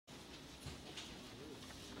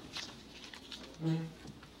Baruchim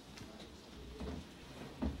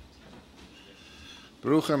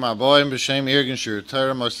Aboyim B'Shem Irgin Shir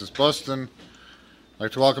Torah Moses Boston. I'd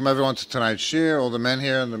like to welcome everyone to tonight's shir, all the men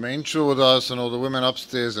here in the main shul with us, and all the women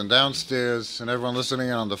upstairs and downstairs, and everyone listening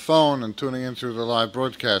in on the phone and tuning in through the live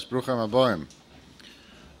broadcast. Baruchim Aboyim. I'd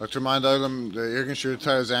like to remind Olam the Irgin Shir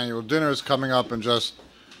Torah's annual dinner is coming up in just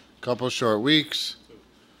a couple short weeks.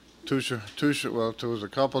 2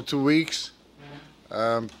 weeks.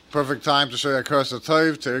 Perfect time to show Yakar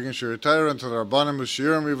Satayv to Irgin Shir Torah and to the Rabbanim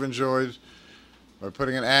Mushirim we've enjoyed. By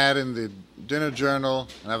putting an ad in the dinner journal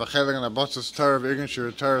and have a chelik and a botzas Torah of Irgin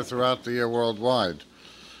Shir Torah throughout the year worldwide.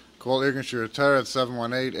 Call Irgin Shir Torah at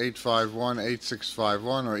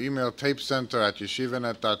 718-851-8651 or email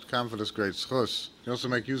tapecenter@yeshivanet.com for this great schus. You can also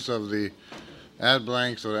make use of the ad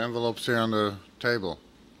blanks or the envelopes here on the table.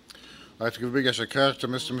 I'd like to give a big yeshakar to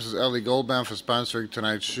Mr. and Mrs. Ellie Goldbaum for sponsoring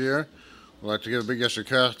tonight's shir. I'd like to give a big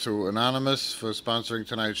yeshakar to Anonymous for sponsoring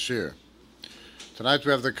tonight's shir. Tonight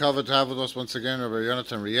we have the cover to have with us once again Rabbi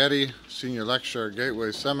Yonatan Rietti, Senior Lecturer,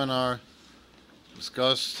 Gateway Seminar.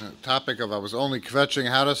 Discuss the topic of I was only kvetching.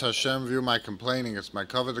 How does Hashem view my complaining? It's my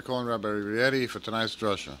cover to call Rabbi Rietti for tonight's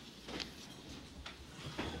drasha.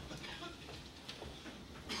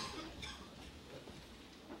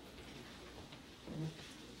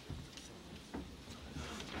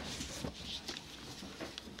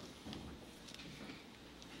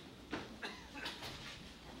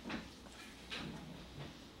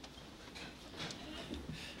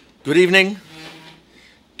 Good evening.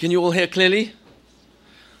 Can you all hear clearly?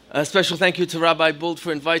 A special thank you to Rabbi Buld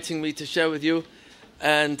for inviting me to share with you.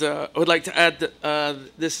 And I would like to add that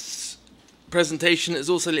this presentation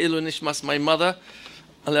is also Le'ilu Nishmas, my mother,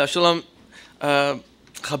 Alei Shalom,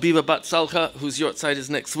 Chabiba Bat Salcha, whose yortzeit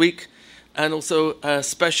is next week. And also a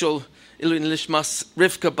special Ilu Nishmas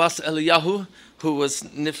Rivka Bas Eliyahu, who was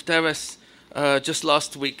Nifteres just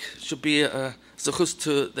last week. Should be a zechus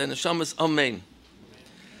to the neshamas. Amen.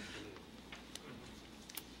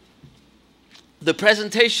 The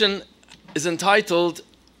presentation is entitled,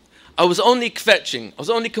 I was only kvetching, I was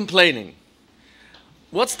only complaining.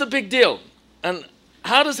 What's the big deal? And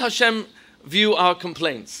how does Hashem view our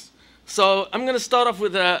complaints? So I'm going to start off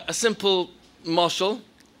with a simple mashal,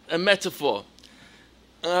 a metaphor.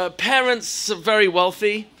 Parents are very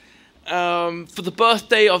wealthy. For the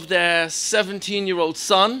birthday of their 17-year-old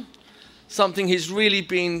son, something he's really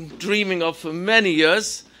been dreaming of for many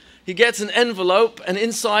years, he gets an envelope, and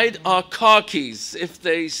inside are car keys, if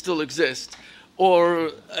they still exist,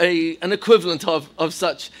 or an equivalent of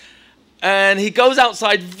such. And he goes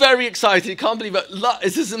outside very excited. He can't believe it.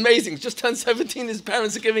 This is amazing. He's just turned 17. His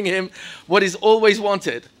parents are giving him what he's always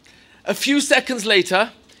wanted. A few seconds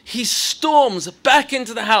later, he storms back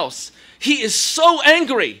into the house. He is so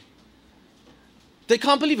angry. They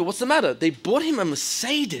can't believe it. What's the matter? They bought him a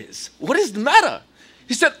Mercedes. What is the matter?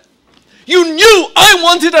 He said, "You knew I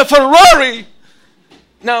wanted a Ferrari!"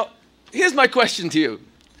 Now, here's my question to you.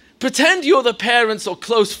 Pretend you're the parents or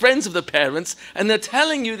close friends of the parents, and they're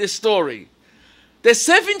telling you this story. Their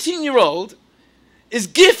 17-year-old is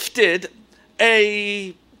gifted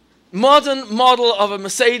a modern model of a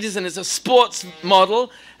Mercedes, and it's a sports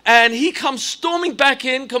model, and he comes storming back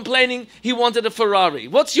in, complaining he wanted a Ferrari.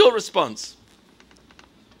 What's your response?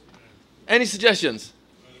 Any suggestions?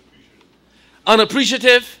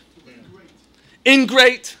 Unappreciative.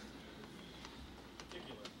 Ingrate,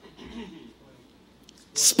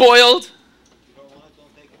 spoiled.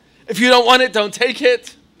 If you don't want it, don't take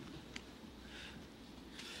it.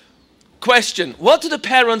 Question, what do the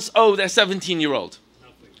parents owe their 17-year-old?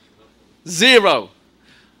 Zero.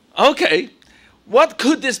 Okay, what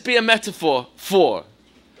could this be a metaphor for?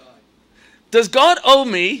 Does God owe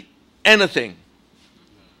me anything?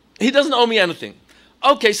 He doesn't owe me anything.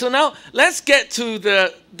 Okay, so now let's get to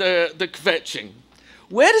the kvetching.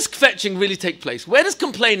 Where does kvetching really take place? Where does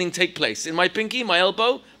complaining take place? In my pinky, my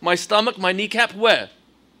elbow, my stomach, my kneecap? Where?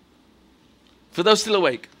 For those still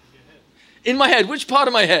awake. In my head. Which part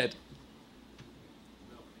of my head?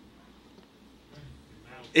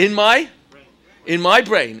 In my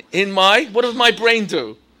brain. What does my brain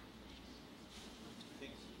do?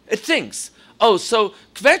 It thinks. Oh, so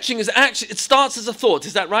kvetching is actually, it starts as a thought.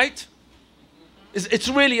 Is that right? It's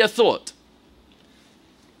really a thought.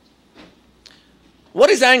 What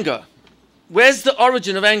is anger? Where's the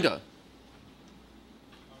origin of anger?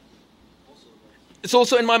 It's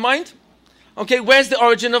also in my mind? Okay, where's the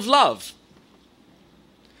origin of love?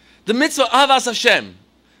 The mitzvah Avas Hashem.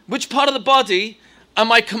 Which part of the body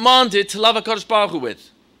am I commanded to love HaKadosh Baruch Hu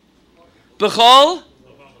with? B'chol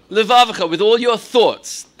Levavecha, with all your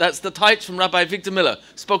thoughts. That's the types from Rabbi Victor Miller.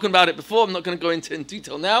 Spoken about it before. I'm not going to go into in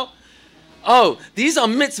detail now. Oh, these are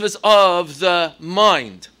mitzvahs of the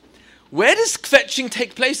mind. Where does kvetching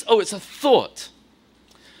take place? Oh, it's a thought.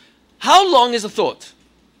 How long is a thought?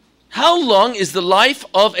 How long is the life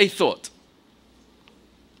of a thought?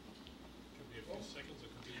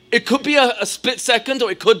 It could be a split second,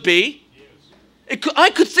 or it could be. I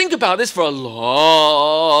could think about this for a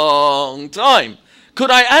long time.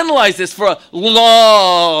 Could I analyze this for a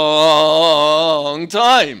long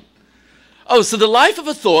time? Oh, so the life of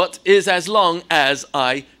a thought is as long as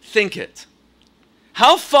I think it.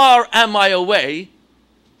 How far am I away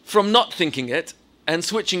from not thinking it and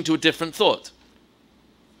switching to a different thought?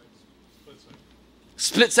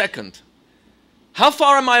 Split second. How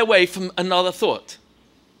far am I away from another thought?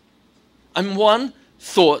 I'm one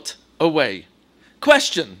thought away.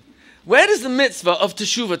 Question. Where does the mitzvah of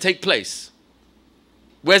teshuvah take place?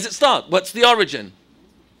 Where does it start? What's the origin?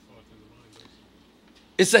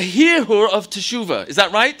 It's a hirhur of teshuvah. Is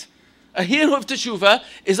that right? A hirhur of teshuvah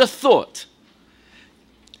is a thought.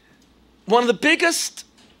 One of the biggest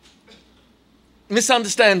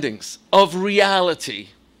misunderstandings of reality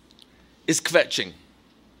is kvetching.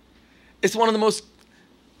 It's one of the most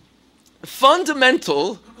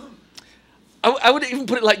fundamental, I would even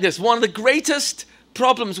put it like this, one of the greatest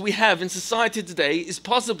problems we have in society today is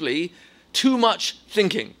possibly too much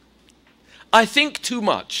thinking. I think too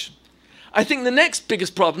much. I think the next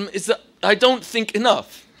biggest problem is that I don't think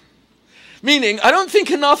enough. Meaning, I don't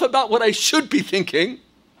think enough about what I should be thinking,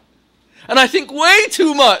 and I think way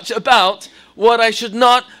too much about what I should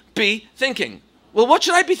not be thinking. Well, what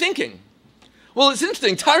should I be thinking? Well, it's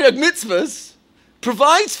interesting. Tariag Mitzvahs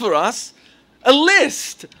provides for us a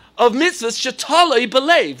list of mitzvahs shetaloi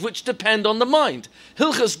belev, which depend on the mind.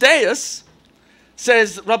 Hilchos Deus,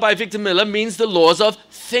 says Rabbi Victor Miller, means the laws of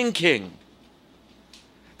thinking.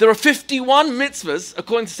 There are 51 mitzvahs,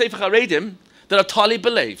 according to Sefer Haredim, that are tali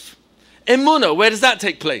belev. Emunah, where does that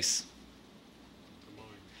take place?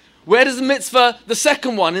 Where does the mitzvah, the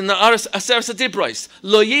second one in the Aseret Dibros,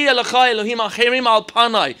 Lo yeh lecha Elohim acherim al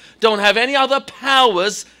panai, don't have any other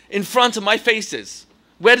powers in front of my faces.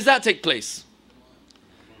 Where does that take place?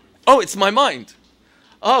 Oh, it's my mind.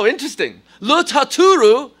 Oh, interesting. Lo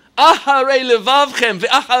taturu acharei levavchem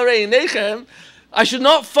ve'acharei einechem. I should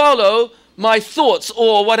not follow my thoughts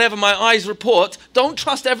or whatever my eyes report. Don't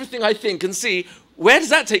trust everything I think and see. Where does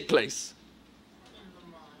that take place?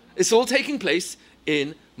 It's all taking place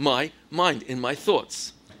in my mind, in my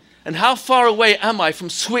thoughts. And how far away am I from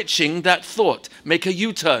switching that thought? Make a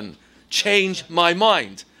U-turn. Change my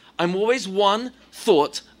mind. I'm always one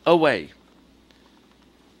thought away.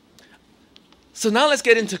 So now let's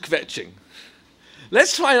get into kvetching.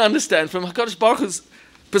 Let's try and understand from HaKadosh Baruch Hu's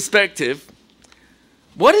perspective,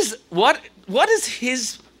 what is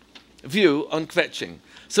his view on kvetching?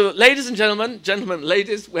 So ladies and gentlemen,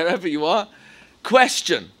 ladies, wherever you are,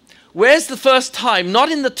 question. Where's the first time, not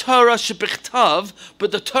in the Torah Shebichtav,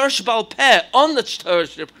 but the Torah Shebal Peh on the Torah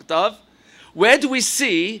Shebichtav, where do we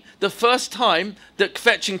see the first time that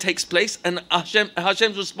kvetching takes place and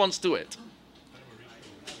Hashem's response to it?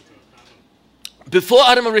 Before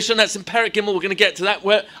Adam Arishon, that's in Perek Gimel, we're going to get to that,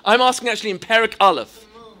 where I'm asking actually in Perek Aleph.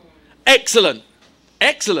 Excellent.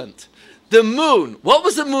 Excellent. The moon. What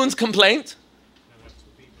was the moon's complaint?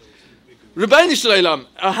 Rebbeinu Shalom,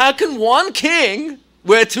 how can one king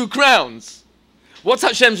wear two crowns? What's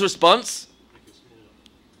Hashem's response?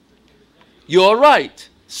 You're right.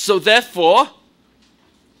 So therefore,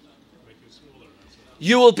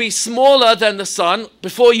 you will be smaller than the sun.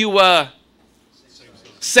 Before you were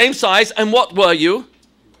same size. And what were you?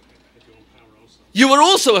 You were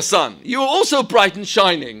also a sun. You were also bright and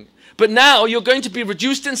shining. But now you're going to be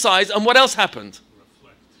reduced in size. And what else happened?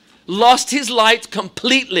 Lost his light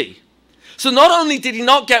completely. So not only did he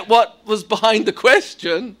not get what was behind the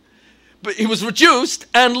question, but he was reduced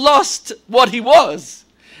and lost what he was.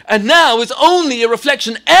 And now is only a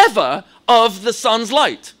reflection ever of the sun's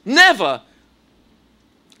light. Never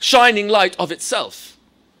shining light of itself.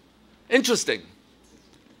 Interesting.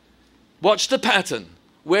 Watch the pattern.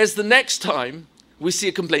 Where's the next time we see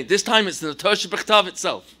a complaint? This time it's in the Torah Shebechtav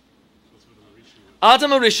itself.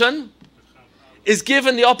 Adam Arishon is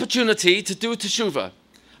given the opportunity to do teshuvah.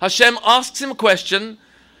 Hashem asks him a question.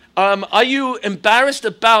 Are you embarrassed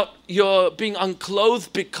about your being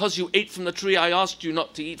unclothed because you ate from the tree I asked you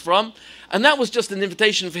not to eat from? And that was just an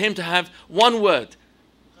invitation for him to have one word.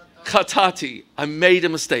 Chatati. I made a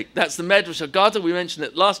mistake. That's the Medrash Haggadah. We mentioned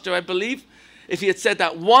it last year, I believe. If he had said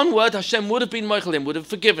that one word, Hashem would have been mochel him, would have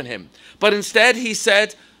forgiven him. But instead he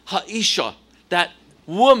said, Ha'isha, that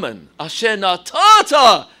woman, Asher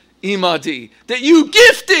natata imadi, that you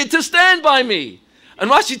gifted to stand by me. And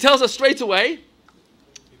Rashi tells us straight away,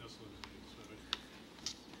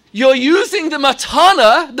 You're using the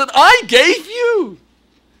matana that I gave you.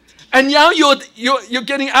 And now you're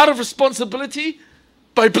getting out of responsibility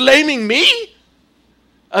by blaming me?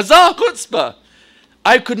 Azar chutzpah.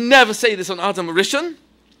 I could never say this on Adam Rishon.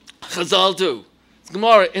 Chazal do.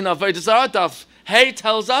 Gemara in Avodah Zarah Daf Hey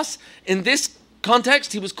tells us in this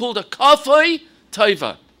context he was called a kafoi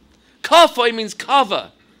tova. Kafoi means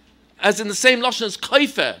cover, as in the same lashon as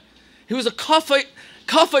kaifer. He was a kafoi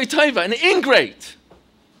tova, an ingrate.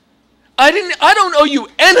 I don't owe you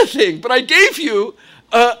anything, but I gave you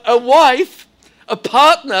a wife, a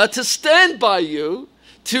partner to stand by you,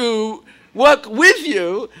 to work with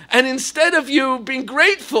you, and instead of you being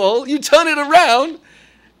grateful, you turn it around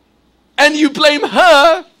and you blame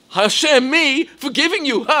her, Hashem, me, for giving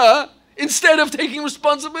you her instead of taking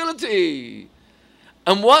responsibility.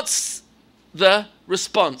 And what's the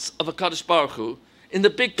response of HaKadosh Baruch Hu? In the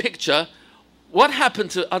big picture, what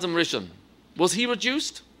happened to Adam Rishon? Was he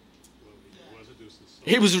reduced?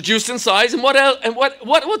 He was reduced in size. And what else? And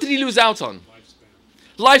what did he lose out on?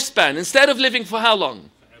 Lifespan. Instead of living for how long?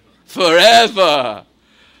 Forever.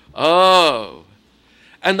 Oh.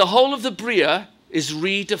 And the whole of the Bria is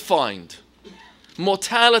redefined.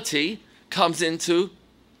 Mortality comes into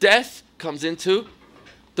death, comes into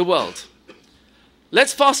the world.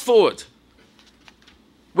 Let's fast forward.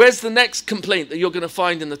 Where's the next complaint that you're going to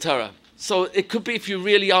find in the Torah? So it could be, if you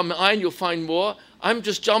really are ma'ayin, you'll find more. I'm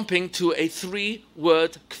just jumping to a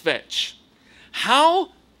 3-word kvetch. How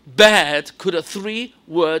bad could a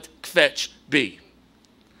 3-word kvetch be?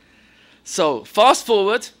 So fast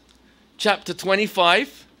forward, chapter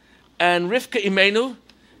 25, and Rivka Imenu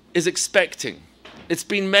is expecting. It's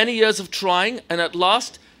been many years of trying, and at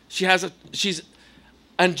last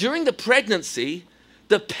and during the pregnancy,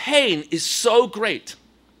 the pain is so great.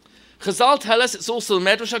 Chazal tell us, it's also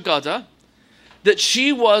Medrash Agada, that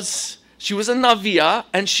she was a Naviya,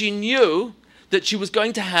 and she knew that she was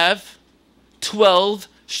going to have 12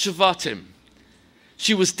 Shvatim.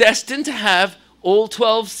 She was destined to have all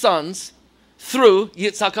 12 sons through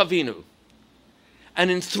Yitzhak Avinu.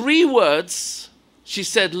 And in 3 words, she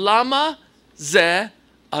said, Lama ze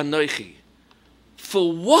anoichi.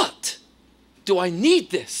 For what do I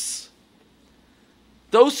need this?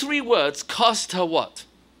 Those 3 words cost her what?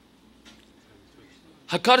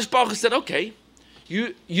 HaKadosh Baruch Hu said, okay,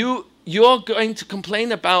 you're going to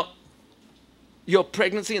complain about your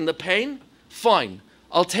pregnancy and the pain? Fine.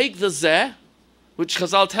 I'll take the zeh, which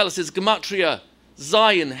Chazal tell us is Gematria,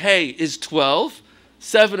 Zion, Hey is 12.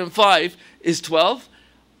 7 and 5 is 12.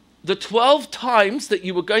 The 12 times that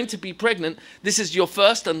you were going to be pregnant, this is your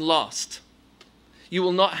first and last. You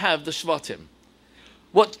will not have the Shvatim.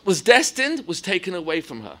 What was destined was taken away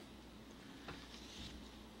from her.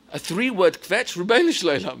 A 3-word kvetch, Rebbeinu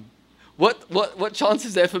Shleilam. What chance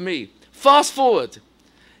is there for me? Fast forward.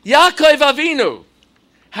 Yaakov Avinu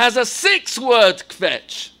has a 6-word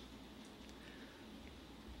kvetch.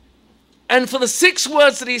 And for the 6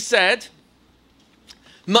 words that he said,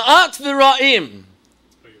 Ma'at v'ra'im,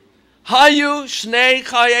 Hayu shnei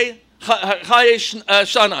chaye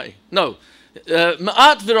shanai. No.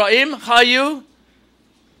 Ma'at v'ra'im, Hayu.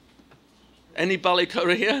 Any Bali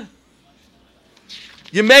Korah here?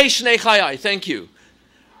 Yemei shnei chayai. Thank you.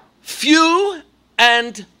 Few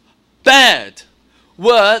and bad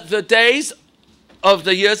were the days of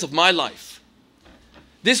the years of my life.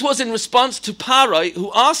 This was in response to Parai,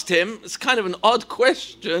 who asked him, it's kind of an odd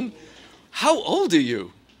question, how old are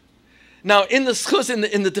you? Now, in the schus,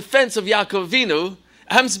 in the defense of Yaakov Avinu,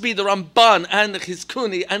 happens to be the Ramban and the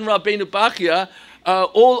Chizkuni and Rabbeinu Bachya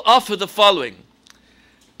all offer the following.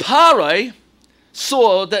 Parai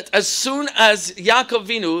saw that as soon as Yaakov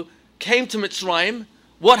Avinu came to Mitzrayim,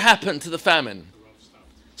 what happened to the famine?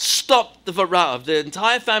 Stopped the Varav. The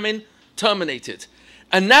entire famine terminated.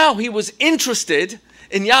 And now he was interested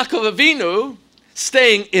in Yaakov Avinu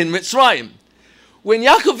staying in Mitzrayim. When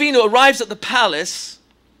Yaakov Avinu arrives at the palace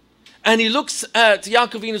and he looks at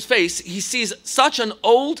Yaakov Avinu's face, he sees such an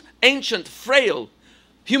old, ancient, frail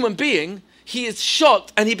human being. He is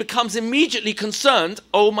shocked and he becomes immediately concerned.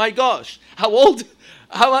 Oh my gosh, how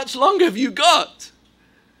much longer have you got?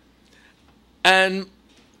 And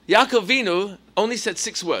Yaakov Avinu only said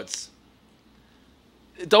 6 words.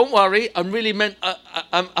 Don't worry, I'm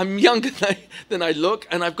younger than I look,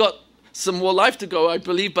 and I've got some more life to go, I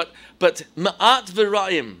believe, but ma'at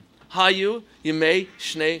v'ra'im, hayu yemei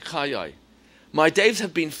shnei chayai. My days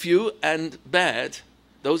have been few and bad.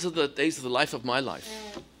 Those are the days of the life of my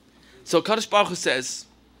life. So Kadosh Baruch Hu says,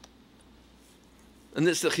 and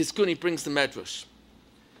this the Chizkuni brings the Medrash.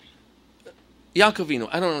 Yaakov Avinu,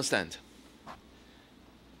 I don't understand.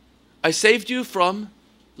 I saved you from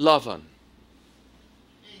Lavan.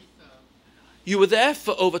 You were there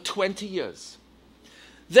for over 20 years.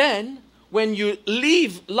 Then, when you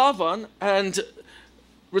leave Lavan and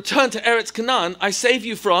return to Eretz Canaan, I save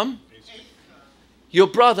you from your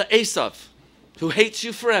brother Esav, who hates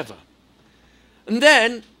you forever. And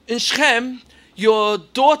then, in Shechem, your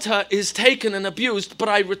daughter is taken and abused, but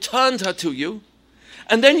I returned her to you.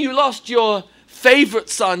 And then you lost your favorite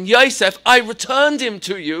son, Yosef. I returned him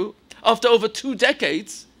to you after over 2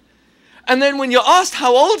 decades. And then when you're asked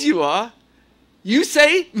how old you are, you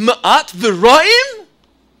say, Ma'at v'ra'im?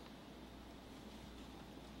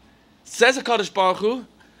 Says HaKadosh Baruch Hu,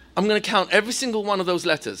 I'm going to count every single one of those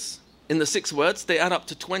letters. In the 6 words, they add up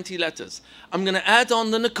to 20 letters. I'm going to add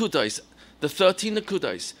on the nekudais, the 13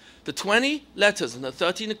 nekudais. The 20 letters and the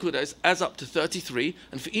 13 nekudais adds up to 33,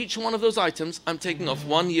 and for each one of those items, I'm taking off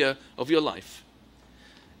 1 year of your life.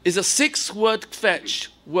 Is a 6-word kvetch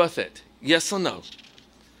worth it? Yes or no?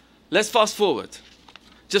 Let's fast forward.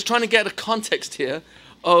 Just trying to get a context here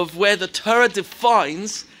of where the Torah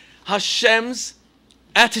defines Hashem's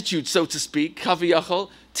attitude, so to speak, kaviyachol,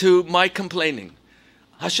 to my complaining.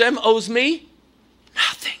 Hashem owes me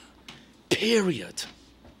nothing. Period.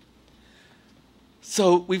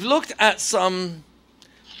 So we've looked at some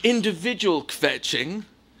individual kvetching.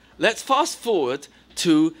 Let's fast forward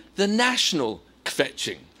to the national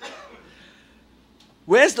kvetching.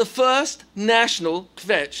 Where's the first national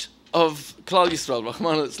kvetch of Klal Yisrael,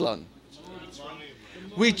 Rahman al-Islam?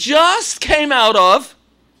 We just came out of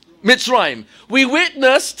Mitzrayim. We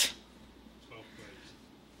witnessed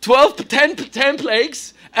 10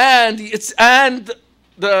 plagues and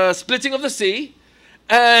the splitting of the sea,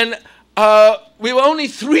 and we were only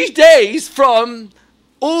 3 days from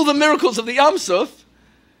all the miracles of the Yam Suf,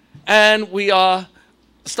 and we are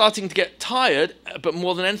starting to get tired, but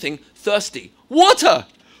more than anything, thirsty. Water!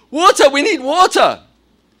 Water! We need water!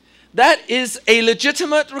 That is a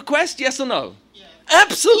legitimate request, yes or no? Yes.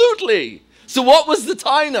 Absolutely! So what was the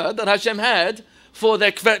taina that Hashem had for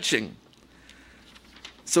their kvetching?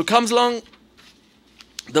 So comes along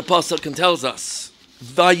the pasuk and tells us,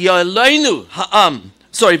 Vayilainu ha'am.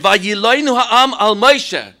 Vayilainu ha'am al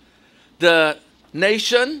Moshe. The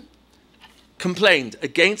nation complained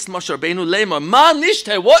against Moshe Rabbeinu, Lemar, Ma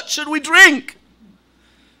nishteh, what should we drink?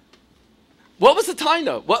 What was the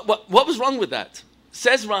taina? What was wrong with that?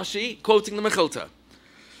 Says Rashi, quoting the Mechilta.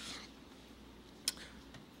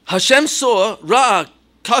 Hashem saw Ra'a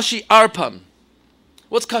Kashi Arpan.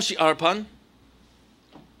 What's Kashi Arpan?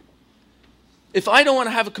 If I don't want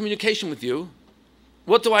to have a communication with you,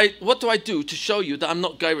 what do I do to show you that I'm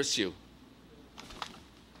not gyrus you?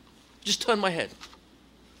 Just turn my head.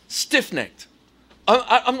 Stiff-necked.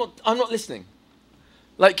 I'm not listening.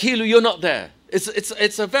 Like Kilu, you're not there. It's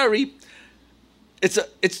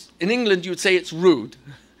in England you would say it's rude.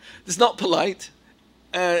 It's not polite.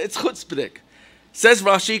 It's chutzpahdik. Says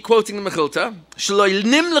Rashi, quoting the Mechilta, Shelo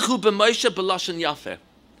nimlechu b'Moshe b'lashon yafeh.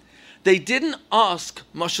 They didn't ask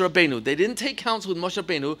Moshe Rabbeinu. They didn't take counsel with Moshe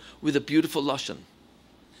Rabbeinu with a beautiful lashon.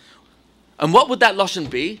 And what would that lashon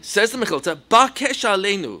be? Says the Mechilta, Bakesh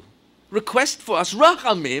aleinu, request for us,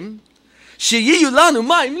 rachamim, sheyiyu lanu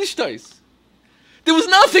mayim lishtos. There was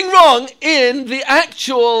nothing wrong in the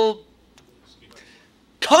actual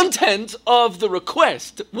content of the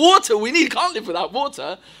request. Water, we need, can't live without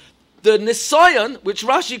water. The Nisayon, which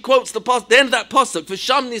Rashi quotes the end of that pasuk,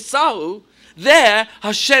 V'sham Nisahu, there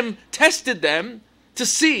Hashem tested them to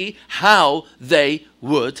see how they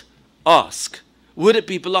would ask. Would it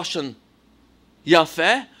be B'lashon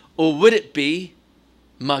Yafeh, or would it be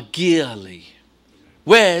Magirli?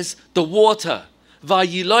 Where's the water?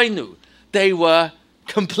 Vayilainu. They were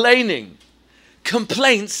complaining.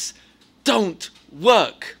 Complaints don't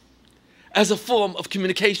work as a form of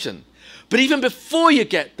communication. But even before you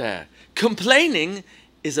get there, complaining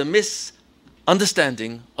is a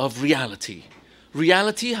misunderstanding of reality.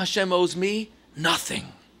 Reality, Hashem owes me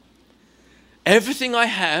nothing. Everything I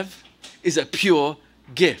have is a pure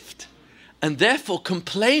gift. And therefore,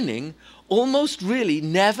 complaining almost really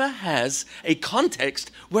never has a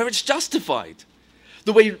context where it's justified.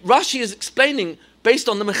 The way Rashi is explaining, based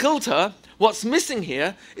on the Mechilta, what's missing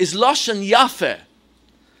here is Lashon Yafeh.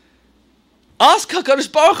 Ask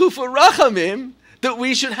HaKadosh Baruch Hu for rachamim that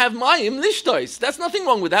we should have mayim lishtos. That's nothing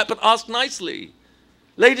wrong with that, but ask nicely.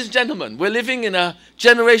 Ladies and gentlemen, we're living in a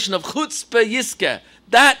generation of chutzpah yiskeh.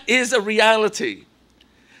 That is a reality.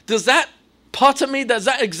 Does that potter me, does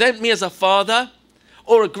that exempt me as a father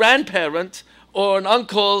or a grandparent or an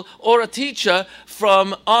uncle or a teacher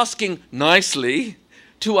from asking nicely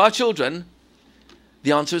to our children?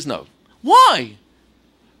 The answer is no. Why?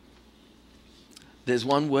 There's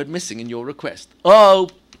one word missing in your request. Oh,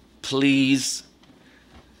 please.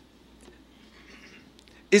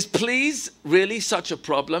 Is please really such a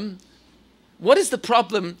problem? What is the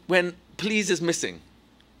problem when please is missing?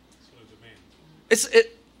 It's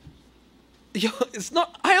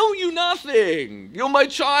not, I owe you nothing. You're my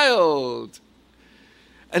child.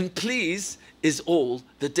 And please is all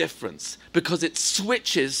the difference, because it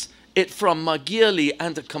switches it from magirli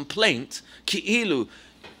and a complaint, ki'ilu,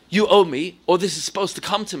 you owe me, or this is supposed to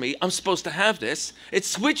come to me, I'm supposed to have this. It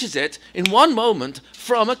switches it in one moment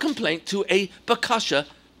from a complaint to a bakasha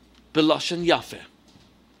b'lashon yafeh.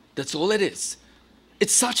 That's all it is.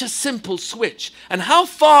 It's such a simple switch. And how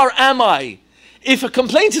far am I? If a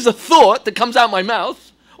complaint is a thought that comes out my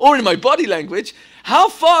mouth, or in my body language, how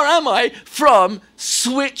far am I from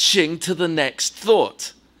switching to the next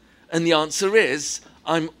thought? And the answer is,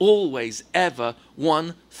 I'm always ever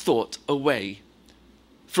one thought away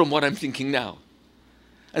from what I'm thinking now.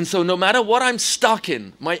 And so no matter what I'm stuck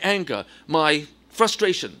in, my anger, my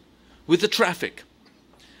frustration, with the traffic,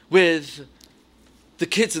 with the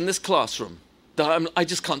kids in this classroom, that I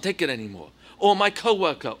just can't take it anymore, or my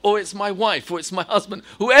coworker, or it's my wife, or it's my husband,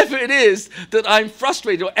 whoever it is that I'm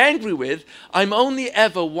frustrated or angry with, I'm only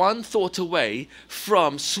ever one thought away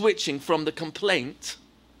from switching from the complaint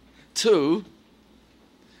to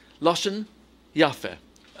Lashon Yafeh,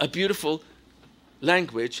 a beautiful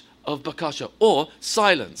language of bakasha, or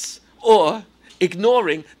silence, or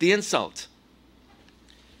ignoring the insult.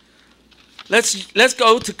 Let's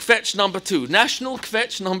go to kvetch number 2, national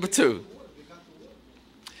kvetch number 2.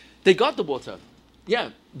 They got the water,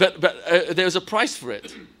 yeah, but there's a price for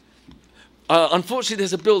it. Unfortunately,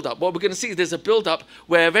 there's a build-up. What we're going to see is there's a build-up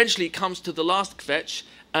where eventually it comes to the last kvetch,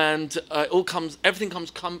 and everything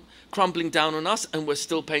comes crumbling down on us, and we're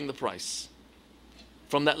still paying the price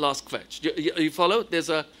from that last kvetch. You follow? There's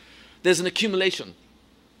an accumulation.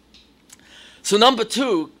 So number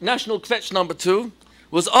 2, national kvetch number 2,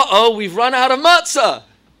 was we've run out of matzah.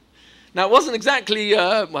 Now it wasn't exactly.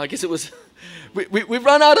 Well, I guess it was. We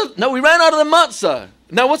ran out of the matzah.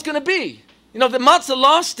 Now what's going to be? You know, the matzah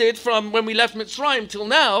lasted from when we left Mitzrayim till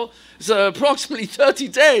now, so approximately 30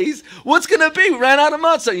 days. What's going to be? We ran out of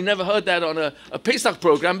matzah. You never heard that on a Pesach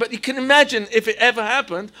program, but you can imagine if it ever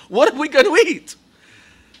happened, what are we going to eat?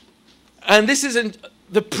 And this is in,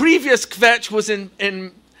 the previous kvetch was in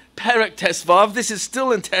Perek Tesvav. This is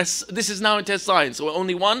still in Tes, this is now in Tes Zion, so we're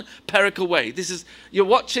only one Perek away. This is, you're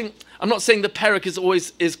watching, I'm not saying the Perek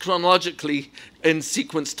is chronologically in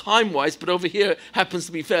sequence time-wise, but over here happens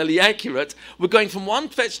to be fairly accurate. We're going from one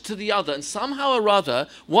kvetch to the other, and somehow or other,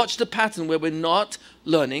 watch the pattern where we're not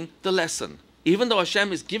learning the lesson. Even though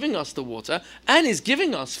Hashem is giving us the water, and is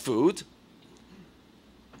giving us food,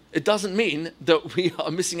 it doesn't mean that we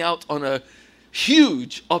are missing out on a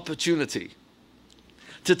huge opportunity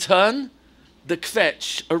to turn the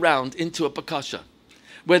kvetch around into a bakasha.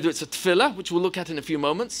 Whether it's a tefillah, which we'll look at in a few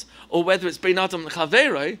moments, or whether it's bein adam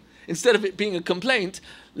l'chaveroi, instead of it being a complaint,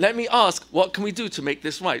 let me ask, what can we do to make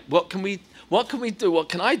this right? What can we do? What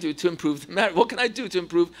can I do to improve the marriage? What can I do to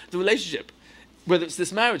improve the relationship? Whether it's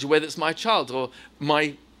this marriage, or whether it's my child, or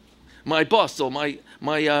my boss, or my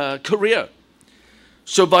career.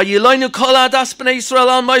 So vayilonu kol adas bnei Yisrael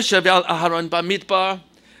al Moshe v'al Aharon b'midbar.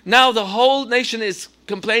 Now the whole nation is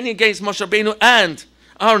complaining against Moshe Rabbeinu and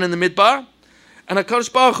Aaron in the midbar, and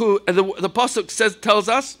HaKadosh Baruch Hu, the pasuk tells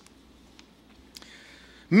us,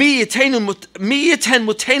 Mi yiten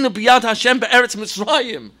mutenu biyad Hashem be'eretz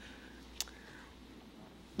Mitzrayim.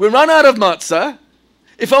 We run out of matzah.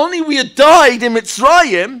 If only we had died in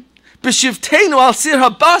Mitzrayim, b'shivtenu al sir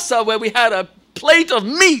habasa, where we had a plate of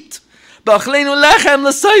meat, b'achlenu lechem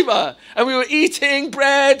l'seiva, and we were eating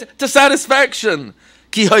bread to satisfaction.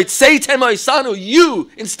 Ki hoitzeitem oisanu,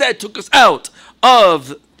 you instead took us out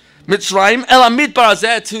of Mitzrayim, el hamidbar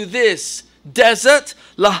hazeh, to this desert,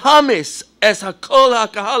 lahamis es hakol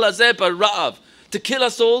hakahal hazeh b'ra'av, to kill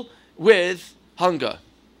us all with hunger.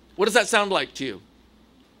 What does that sound like to you?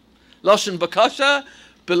 Lashon bakasha,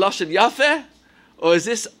 b'lashon yafeh, or is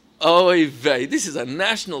this oy vey? This is a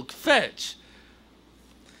national kvetch.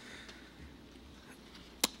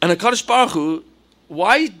 And HaKadosh Baruch Hu,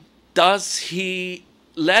 why does he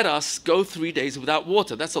let us go 3 days without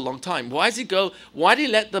water? That's a long time. Why did he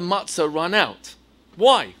let the matzah run out?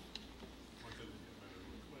 Why?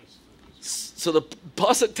 So the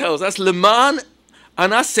pasuk tells us, Leman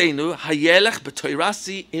anasenu hayelech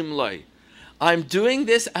b'toirasi imloi. I'm doing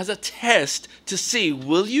this as a test to see,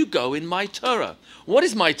 will you go in my Torah? What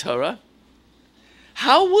is my Torah?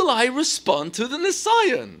 How will I respond to the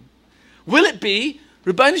Nisayon? Will it be,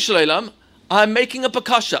 Rebbeinu Shalom, I'm making a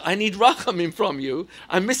bakasha, I need rachamim from you,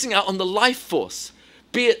 I'm missing out on the life force,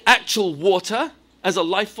 be it actual water as a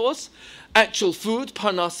life force, actual food,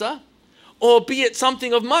 parnasa, or be it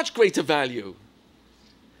something of much greater value.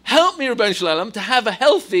 Help me, Rebbeinu Shalom, to have a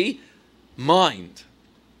healthy mind,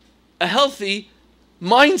 a healthy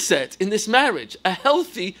mindset in this marriage, a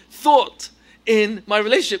healthy thought in my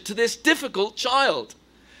relationship to this difficult child,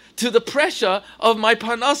 to the pressure of my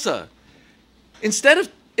parnasa. Instead of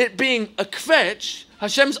it being a kvetch,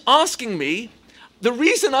 Hashem's asking me, the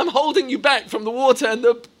reason I'm holding you back from the water and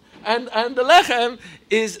the lechem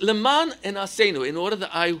is leman en asenu, in order that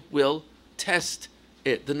I will test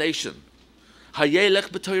it, the nation. Hayelech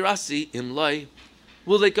b'toirasi imlai,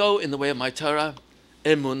 will they go in the way of my Torah?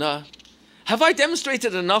 Emunah. Have I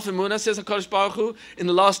demonstrated enough emunah, says HaKadosh Baruch Hu, in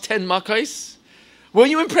the last 10 makkos? Were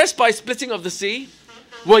you impressed by splitting of the sea?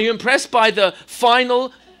 Were you impressed by the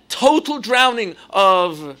final total drowning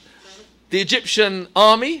of the Egyptian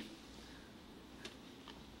army?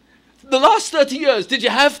 The last 30 years, did you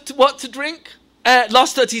have what to drink?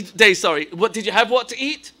 Last 30 days, sorry. What did you have what to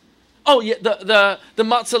eat? Oh, yeah, the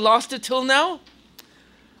matzah lasted till now?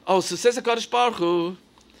 Oh, so says HaKadosh Baruch Hu,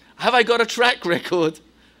 have I got a track record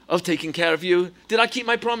of taking care of you? Did I keep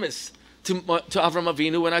my promise to Avram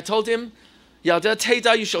Avinu when I told him, Yada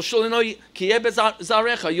Teda, you shall surely know,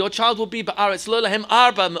 Zarecha, your child will be Ba'aretz Lo Lahem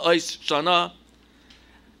Arba Me'os Shana.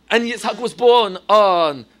 And Yitzhak was born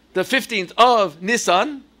on the 15th of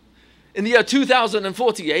Nisan, in the year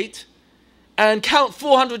 2048, and count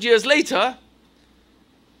 400 years later,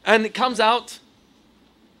 and it comes out,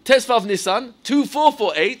 Tesvav Nisan,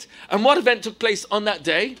 2448, and what event took place on that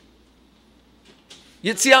day?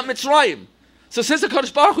 Yetziat Mitzrayim. So says the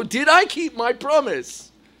HaKadosh Baruch Hu, did I keep my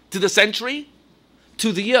promise to the century,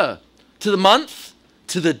 to the year, to the month,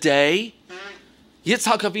 to the day?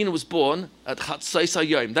 Yitzhak Avinu was born at Chatzos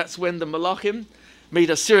HaYom. That's when the Malachim made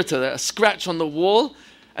a sirta, a scratch on the wall,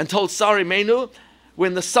 and told Sari Menu,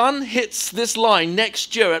 when the sun hits this line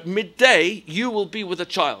next year at midday, you will be with a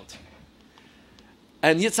child.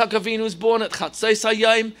 And Yitzhak Avinu was born at Chatzos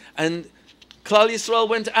HaYom, and Klal Yisrael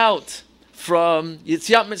went out from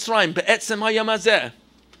Yetziat Mitzrayim, Be'etzem HaYom Hazeh.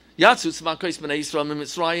 Yatzu Tzvakos B'nai Yisrael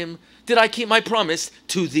Mitzrayim. Did I keep my promise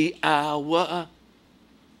to the hour?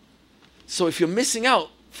 So if you're missing out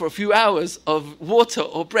for a few hours of water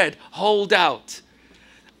or bread, hold out.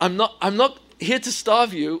 I'm not here to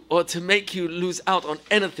starve you or to make you lose out on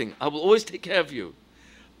anything. I will always take care of you.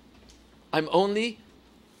 I'm only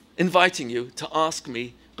inviting you to ask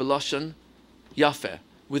me B'lashon Yafeh,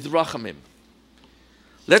 with Rachamim.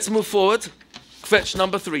 Let's move forward. Kvetch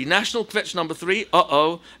number 3. National Kvetch number 3.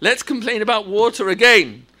 Let's complain about water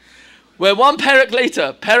again. We're one parak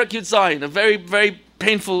later. Parak Yud Zayin. A very, very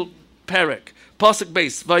painful parak. Pasuk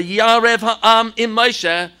base. Vayarev ha'am im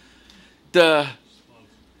Moshe.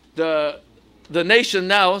 The nation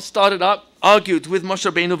now started up, argued with Moshe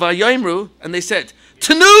Rabbeinu vayomru, and they said,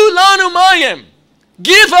 Tanu lanu mayim.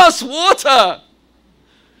 Give us water.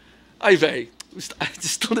 I just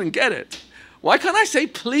still didn't get it. Why can't I say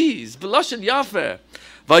please? B'lashon Yafeh.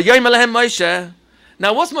 Vayom alehem Moshe.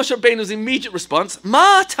 Now what's Moshe Rabbeinu's immediate response?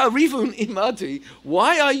 Ma tarivun imadi.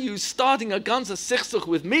 Why are you starting a ganze sichsuch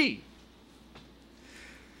with me?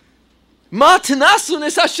 Ma tanasun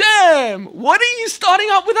es Hashem. What are you starting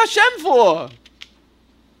up with Hashem for?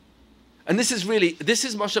 And this is Moshe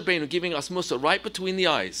Rabbeinu giving us Musa right between the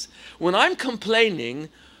eyes. When I'm complaining,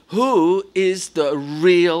 who is the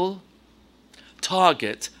real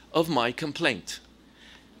target of my complaint?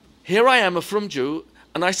 Here I am, a frum Jew,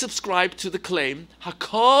 and I subscribe to the claim,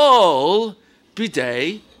 Hakol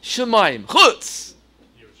bidei Shemaim. Chutz.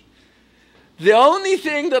 The only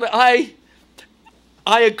thing that I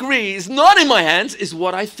agree is not in my hands is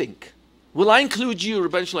what I think. Will I include you,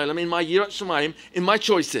 Rebbeinu Shalom, in my Yirat Shemaim, in my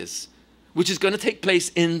choices, which is going to take place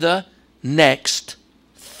in the next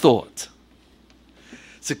thought.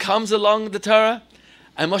 So comes along the Torah,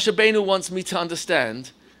 and Moshe Rabbeinu wants me to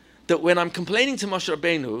understand that when I'm complaining to Moshe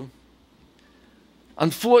Rabbeinu,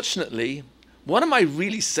 unfortunately, what am I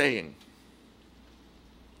really saying?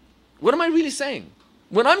 What am I really saying?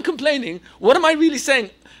 When I'm complaining, what am I really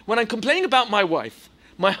saying? When I'm complaining about my wife,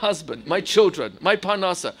 my husband, my children, my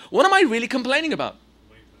parnasa, what am I really complaining about?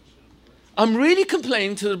 I'm really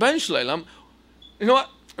complaining to the Rebbeinu Shalom. You know what?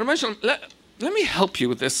 Rebbeinu Shalom, let me help you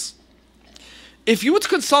with this. If you were to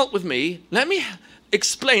consult with me, let me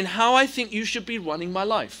explain how I think you should be running my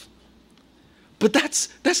life. But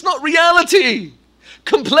that's not reality.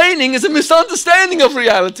 Complaining is a misunderstanding of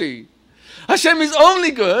reality. Hashem is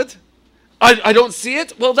only good. I don't see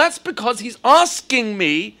it. Well, that's because he's asking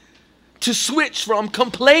me to switch from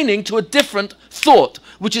complaining to a different thought,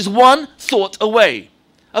 which is one thought away.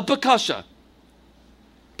 A bakasha.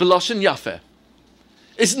 B'lashon Yafeh.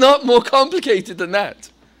 It's not more complicated than that.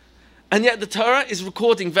 And yet the Torah is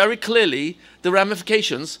recording very clearly the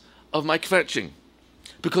ramifications of my kvetching.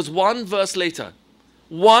 Because one verse later,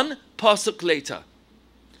 one pasuk later,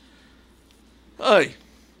 Oy,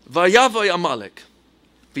 Vayavoy Amalek,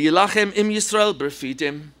 V'yilachem im Yisrael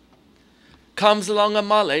berfidim, comes along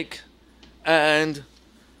Amalek and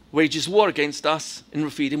wages war against us in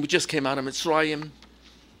Refidim. We just came out of Mitzrayim.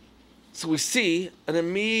 So we see an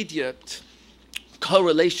immediate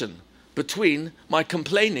correlation between my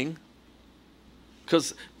complaining,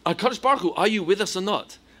 because HaKadosh Baruch Hu, are you with us or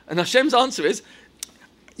not? And Hashem's answer is,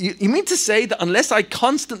 you mean to say that unless I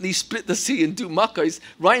constantly split the sea and do makkos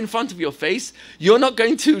right in front of your face, you're not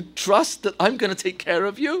going to trust that I'm going to take care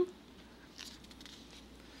of you?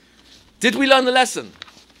 Did we learn the lesson?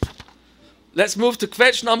 Let's move to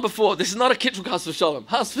kvetch number 4. This is not a kitruk has v'shalom.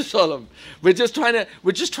 Has v'shalom. We're just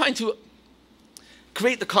trying to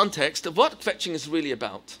create the context of what kvetching is really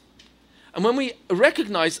about. And when we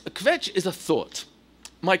recognize a kvetch is a thought,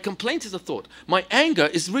 my complaint is a thought, my anger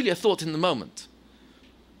is really a thought in the moment.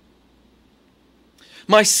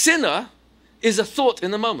 My sinner is a thought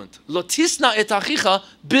in the moment. Lo tisna et achicha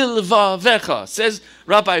bilvavecha, says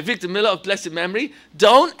Rabbi Victor Miller of blessed memory.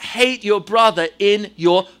 Don't hate your brother in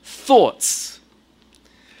your thoughts.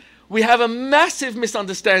 We have a massive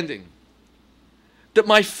misunderstanding that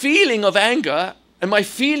my feeling of anger and my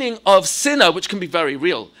feeling of sinner, which can be very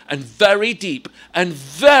real and very deep and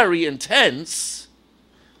very intense,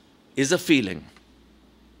 is a feeling.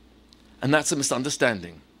 And that's a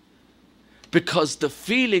misunderstanding. Because the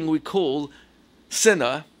feeling we call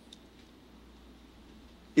sinner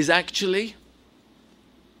is actually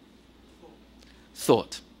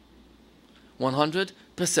thought.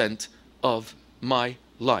 100% of my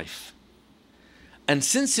life. And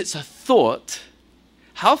since it's a thought,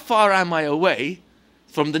 how far am I away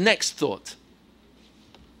from the next thought?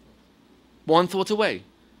 One thought away.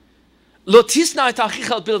 Lo tisna et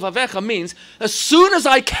achicha bilvavecha means as soon as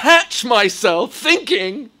I catch myself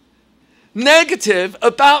thinking negative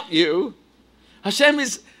about you, Hashem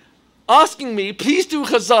is asking me, please do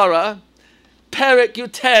chazara, perek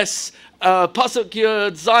yutes, pasuk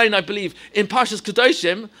yud zayin, I believe, in Parshas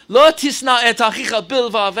Kedoshim, lo tisna et achicha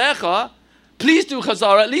bilvavecha, please do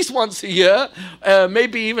chazara at least once a year,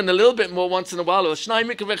 maybe even a little bit more once in a while, or shnai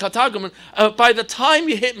mikra v'chatargum. By the time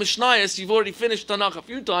you hit Mishnayos, you've already finished Tanakh a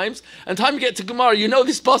few times, and time you get to Gemara, you know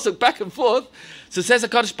this pasuk back and forth. So it says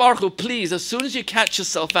HaKadosh Baruch Hu, please, as soon as you catch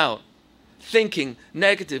yourself out, thinking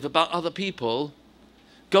negative about other people,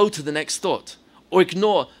 go to the next thought or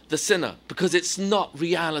ignore the sinner because it's not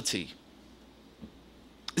reality.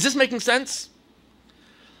 Is this making sense?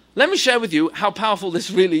 Let me share with you how powerful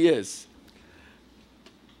this really is.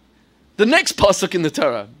 The next pasuk in the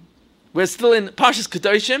Torah, we're still in Parshas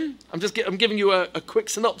Kedoshim. I'm giving you a quick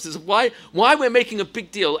synopsis of why we're making a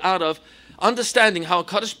big deal out of understanding how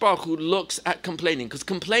HaKadosh Baruch Hu looks at complaining, because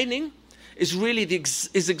complaining is really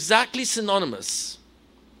is exactly synonymous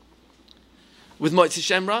with Motzi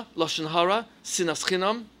Shemra, Lashon Hara, Sinas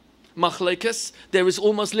Chinam, Machlekes. There is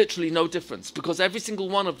almost literally no difference, because every single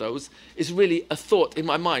one of those is really a thought in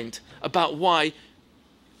my mind about why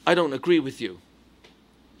I don't agree with you.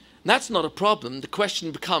 And that's not a problem. The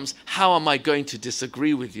question becomes, how am I going to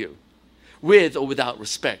disagree with you? With or without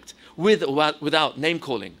respect, with or without name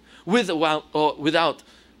calling, with or without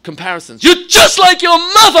comparisons. You're just like your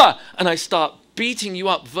mother! And I start beating you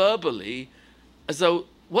up verbally as though,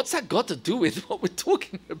 what's that got to do with what we're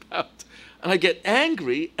talking about? And I get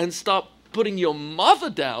angry and start putting your mother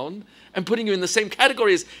down and putting you in the same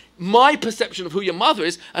category as my perception of who your mother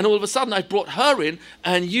is, and all of a sudden I brought her in,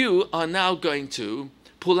 and you are now going to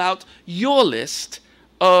pull out your list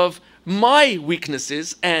of my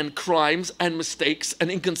weaknesses and crimes and mistakes and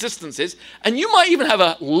inconsistencies, and you might even have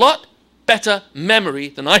a lot better memory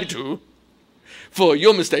than I do for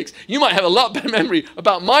your mistakes. You might have a lot better memory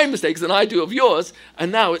about my mistakes than I do of yours,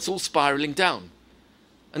 and now it's all spiraling down.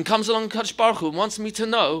 And comes along HaKadosh Baruch Hu and wants me to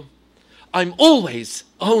know I'm always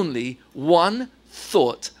only one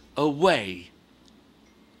thought away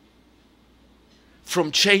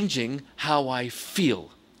from changing how I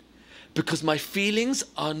feel, because my feelings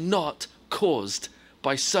are not caused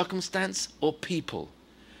by circumstance or people.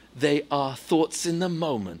 They are thoughts in the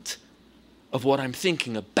moment of what I'm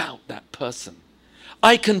thinking about that person.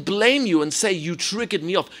 I can blame you and say you triggered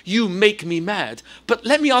me off, you make me mad, but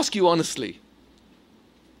let me ask you honestly,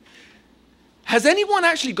 has anyone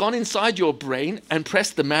actually gone inside your brain and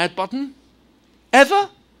pressed the mad button? Ever?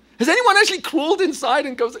 Has anyone actually crawled inside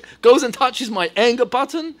and goes and touches my anger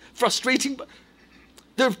button? Frustrating.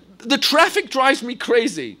 The traffic drives me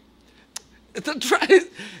crazy.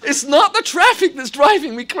 It's not the traffic that's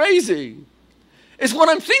driving me crazy. It's what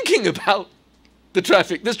I'm thinking about the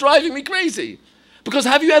traffic that's driving me crazy. Because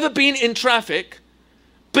have you ever been in traffic,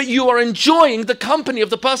 but you are enjoying the company of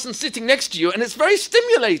the person sitting next to you, and it's very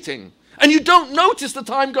stimulating, and you don't notice the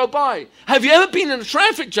time go by? Have you ever been in a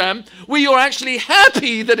traffic jam where you're actually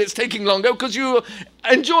happy that it's taking longer because you're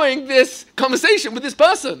enjoying this conversation with this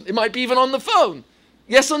person? It might be even on the phone.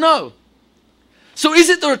 Yes or no? So is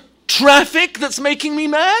it the traffic that's making me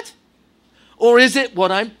mad? Or is it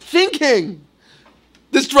what I'm thinking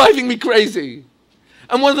that's driving me crazy?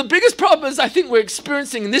 And one of the biggest problems I think we're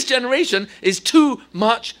experiencing in this generation is too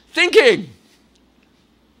much thinking.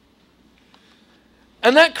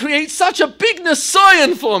 And that creates such a big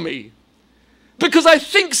nisayon for me. Because I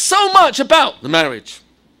think so much about the marriage,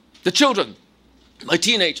 the children, my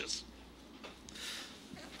teenagers,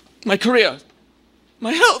 my career,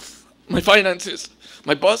 my health, my finances,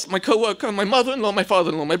 my boss, my co-worker, my mother-in-law, my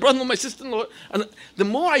father-in-law, my brother-in-law, my sister-in-law. And the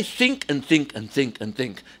more I think and think and think and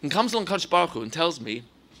think, and comes along Kadosh Baruch Hu and tells me,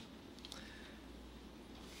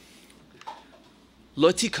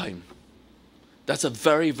 Lo tikaim. That's a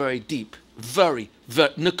very, very deep, very,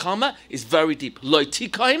 nekama is very deep. Lo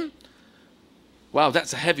tikaim. Wow,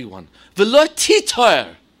 that's a heavy one. V'lo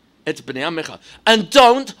titoer et bnei amecha. And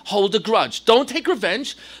don't hold a grudge. Don't take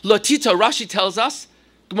revenge. Lo titoer, Rashi tells us,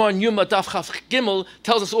 Gemara Yuma Daf Chaf Gimel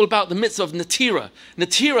tells us all about the mitzvah of natira.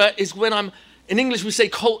 Natira is when I'm, in English we say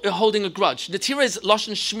holding a grudge. Natira is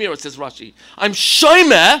Lashon Shmira, says Rashi. I'm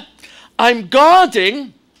shomer, I'm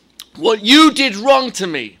guarding what you did wrong to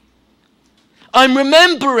me. I'm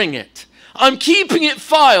remembering it. I'm keeping it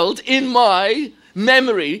filed in my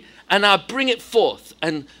memory, and I bring it forth.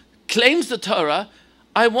 And claims the Torah,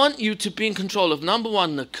 I want you to be in control of number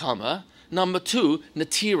one, Nakama, number two,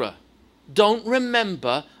 Natira. Don't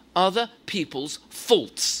remember other people's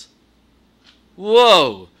faults.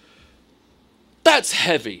 Whoa, that's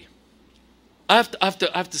heavy. I have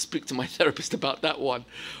to speak to my therapist about that one.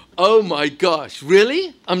 Oh my gosh,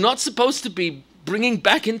 really? I'm not supposed to be bringing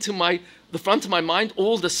back into the front of my mind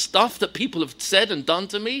all the stuff that people have said and done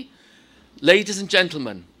to me? Ladies and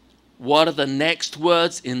gentlemen, what are the next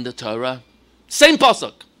words in the Torah? Same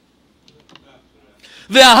pasuk.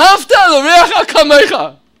 Ve'ahavta l'reacha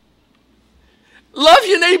kamecha. Love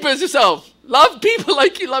your neighbors yourself. Love people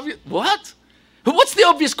like you love you. What? What's the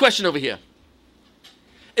obvious question over here?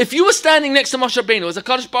 If you were standing next to Moshe Rabbeinu as a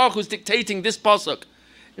Kadosh Baruch who's dictating this pasuk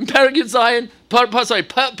in Perek Yud Zayin,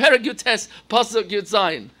 Perek Yud Tes, pasuk Yud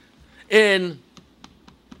Zayin, in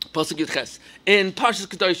pasuk Yud Ches, in Parshas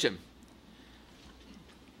Kedoshim,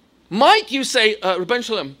 might you say, Rabbeinu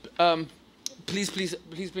Shalom, please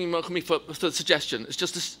be welcome me for the suggestion. It's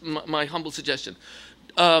just my humble suggestion.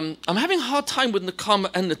 I'm having a hard time with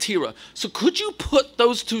Nakama and Natira. So could you put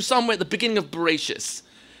those two somewhere at the beginning of Bereshis?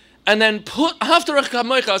 And then put after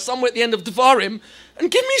Rekamoicha somewhere at the end of Devarim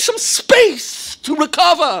and give me some space to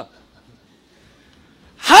recover.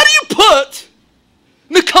 How do you put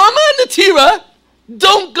Nakama and Natira,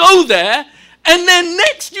 don't go there, and then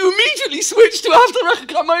next you immediately switch to after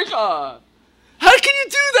Rekamoicha? How can you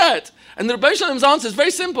do that? And the Rabbi Shalom's answer is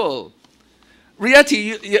very simple.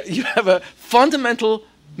 Rietti, you have a fundamental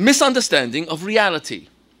misunderstanding of reality.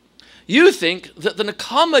 You think that the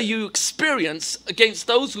nakama you experience against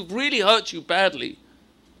those who really hurt you badly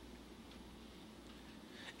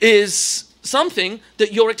is something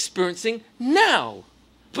that you're experiencing now.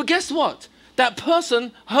 But guess what? That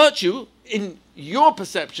person hurt you in your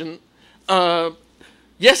perception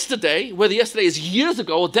yesterday, whether yesterday is years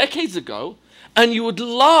ago or decades ago, and you would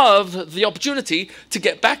love the opportunity to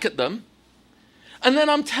get back at them. And then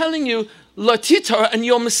I'm telling you, Latita, and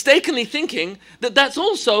you're mistakenly thinking that that's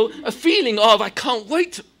also a feeling of, I can't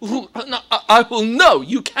wait. I will know.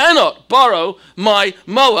 You cannot borrow my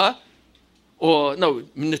mower. Or, no,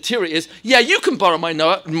 Natira is, yeah, you can borrow my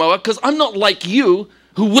mower because I'm not like you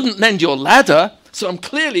who wouldn't lend your ladder. So I'm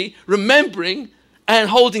clearly remembering and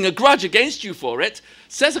holding a grudge against you for it.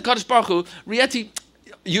 Says HaKadosh Baruch Hu, Rietti,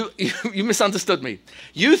 you misunderstood me.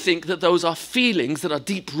 You think that those are feelings that are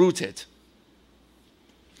deep-rooted.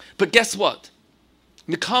 But guess what?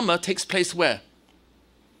 Nikama takes place where?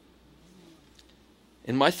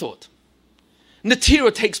 In my thought.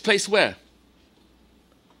 Natira takes place where?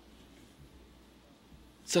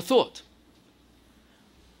 It's a thought.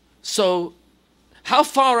 So, how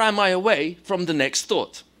far am I away from the next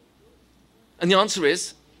thought? And the answer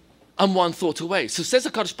is, I'm one thought away. So says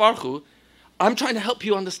HaKadosh Baruch Hu, I'm trying to help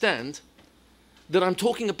you understand that I'm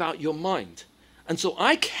talking about your mind. And so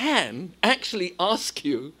I can actually ask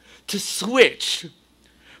you to switch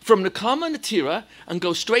from Nakama Natira and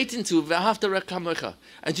go straight into V'ahavta Rekamecha.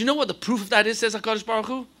 And do you know what the proof of that is, says HaKadosh Baruch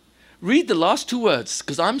Hu? Read the last two words,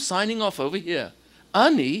 because I'm signing off over here.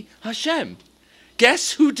 Ani Hashem.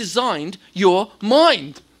 Guess who designed your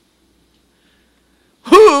mind?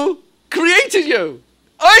 Who created you?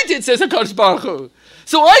 I did, says HaKadosh Baruch Hu.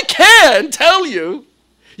 So I can tell you,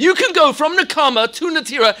 you can go from Nakama to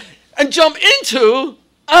Natira and jump into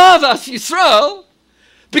Avas Yisrael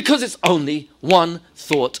because it's only one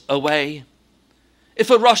thought away. If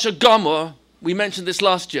a Rosh Hashanah, we mentioned this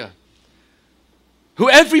last year, who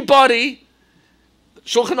everybody,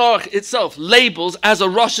 Shulchan Aruch itself, labels as a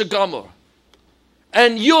Rosh Hashanah,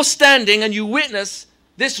 and you're standing and you witness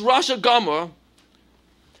this Rosh Hashanah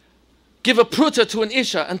give a pruta to an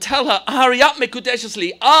Isha and tell her, Hariyat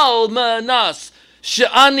Mekudeshesli, Al Manas,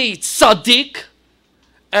 She'ani Tzaddik,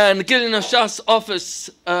 and Gilin Hashas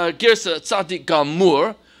offers Girsa Tzaddik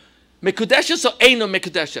Gamur, Mekudeshes or Eino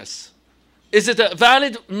Mekudeshes? Is it a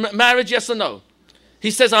valid marriage, yes or no?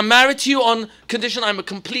 He says, I'm married to you on condition I'm a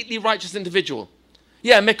completely righteous individual.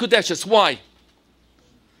 Yeah, Mekudeshes. Why?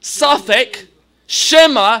 Safek,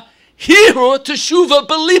 Shema, Hiru Teshuva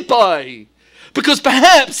Belipai. Because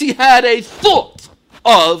perhaps he had a thought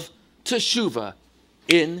of Teshuva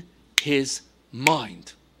in his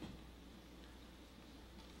mind.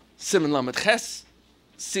 Siman Lamed Ches,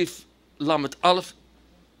 Sif Lamed Aleph,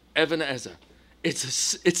 Even Ezer.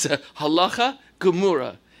 It's a halacha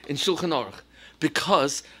gemura in Shulchan Aruch,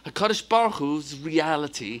 because HaKadosh Baruch Hu's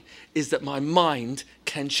reality is that my mind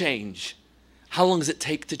can change. How long does it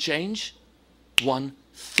take to change? One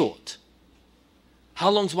thought. How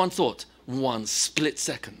long's one thought? 1 split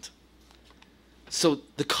second. So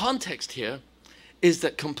the context here is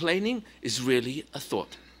that complaining is really a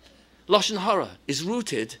thought. Lashon Hara is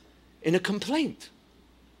rooted in a complaint.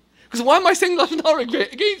 Because why am I saying Lashon Hara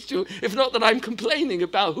against you if not that I'm complaining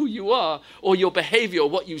about who you are or your behavior or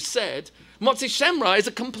what you said? Motzi Shemra is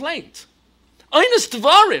a complaint. Einos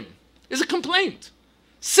Tvarim is a complaint.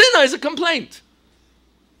 Sinna is a complaint.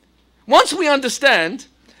 Once we understand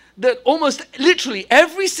that almost literally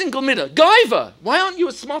every single midah, Gaiva, why aren't you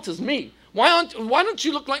as smart as me? Why don't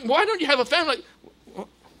you look like, why don't you have a family like,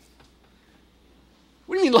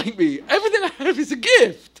 what do you mean like me? Everything I have is a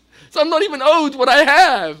gift. So I'm not even owed what I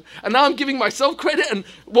have. And now I'm giving myself credit and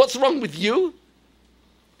what's wrong with you?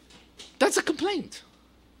 That's a complaint.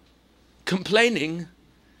 Complaining,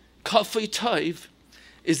 Kafei Tov,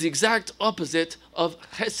 is the exact opposite of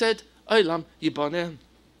Chesed Olam Yibaneh.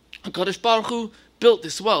 HaKadosh Baruch Hu built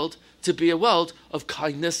this world to be a world of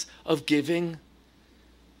kindness, of giving.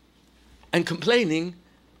 And complaining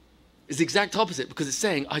is the exact opposite because it's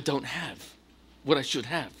saying, I don't have what I should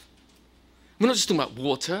have. We're not just talking about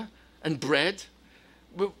water and bread.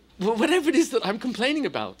 Whatever it is that I'm complaining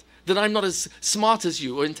about, that I'm not as smart as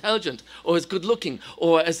you or intelligent or as good looking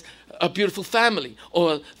or as a beautiful family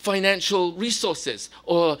or financial resources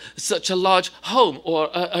or such a large home or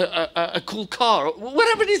a cool car, or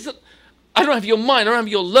whatever it is that I don't have your mind, I don't have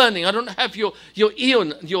your learning, I don't have your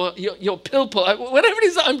eon, your pilpul, whatever it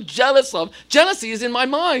is that I'm jealous of. Jealousy is in my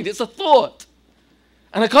mind, it's a thought.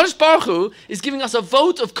 And HaKadosh Baruch Hu is giving us a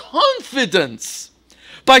vote of confidence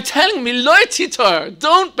by telling me, Lo titar,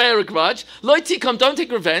 don't bear a grudge, Lo tikam, don't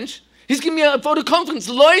take revenge. He's giving me a vote of confidence,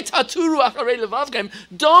 Lo taturu acharei levavchem,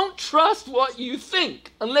 don't trust what you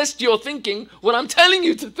think, unless you're thinking what I'm telling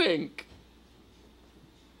you to think.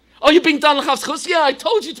 Oh, you're being dan l'chav zchus? Yeah, I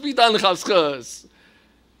told you to be dan l'chav zchus.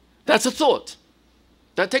 That's a thought.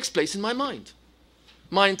 That takes place in my mind.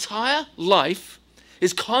 My entire life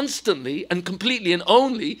is constantly and completely and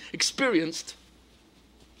only experienced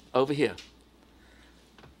over here.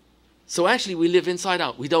 So actually we live inside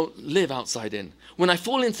out. We don't live outside in. When I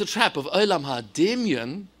fall into the trap of Olam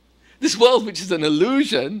HaDimyon, this world which is an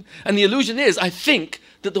illusion, and the illusion is I think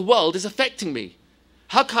that the world is affecting me.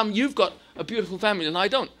 How come you've got a beautiful family and I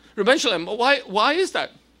don't? Rabbi Shalom, why is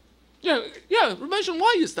that? Yeah, Rabbi Shalom,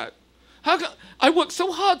 why is that? How come I work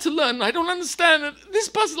so hard to learn? I don't understand it. This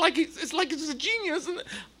person, it's like it's a genius. And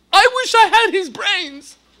I wish I had his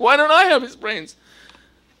brains. Why don't I have his brains?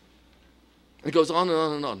 It goes on and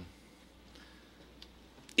on and on.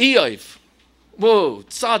 Eiv, whoa,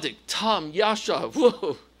 Tzaddik, Tam, Yasha,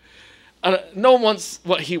 whoa. No one wants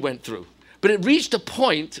what he went through. But it reached a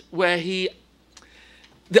point where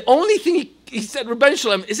the only thing he said, Rabbi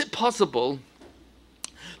Shalom, is it possible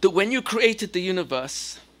that when you created the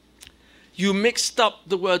universe, you mixed up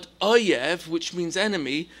the word oyev, which means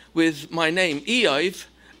enemy, with my name, Eiv,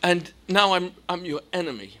 and now I'm your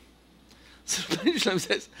enemy? So Rabbi Shalom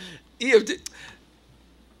says, Eiv,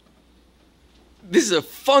 this is a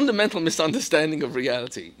fundamental misunderstanding of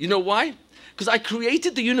reality. You know why? Because I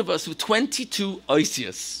created the universe with 22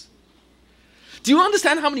 oisius. Do you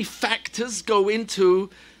understand how many factors go into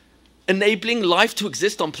enabling life to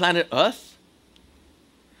exist on planet Earth?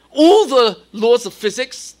 all the laws of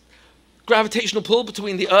physics, gravitational pull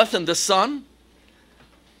between the earth and the sun,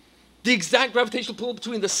 the exact gravitational pull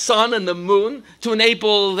between the sun and the moon to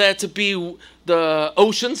enable there to be the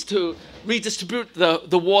oceans to redistribute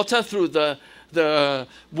the water through the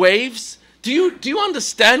waves. Do you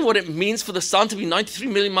understand what it means for the sun to be 93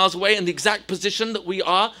 million miles away and the exact position that we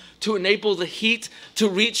are to enable the heat to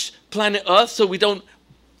reach planet Earth so we don't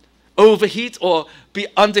overheat or be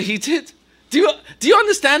underheated? Do you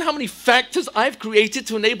understand how many factors I've created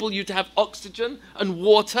to enable you to have oxygen and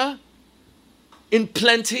water in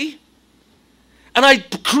plenty? And I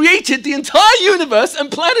created the entire universe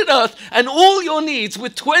and planet Earth and all your needs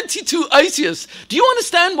with 22 ices. Do you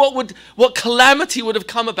understand what calamity would have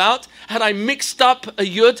come about had I mixed up a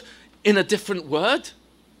yud in a different word?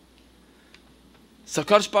 So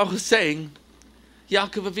Kadosh Baruch Hu is saying,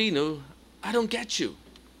 Yaakov Avinu, I don't get you.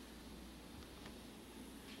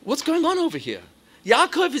 What's going on over here?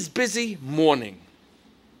 Yaakov is busy mourning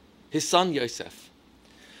his son Yosef.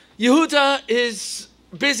 Yehuda is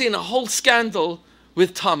busy in a whole scandal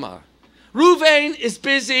with Tamar. Reuven is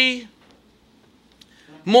busy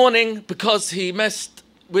mourning because he messed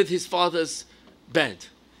with his father's bed.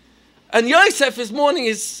 And Yosef is mourning,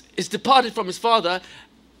 is departed from his father.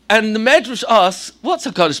 And the Medrash asks, what's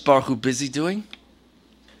HaKadosh Baruch Hu busy doing?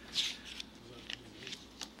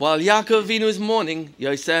 While Yaakov Avinu is mourning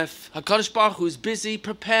Yosef, HaKadosh Baruch Hu is busy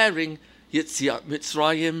preparing Yetziat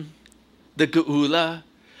Mitzrayim, the Geula.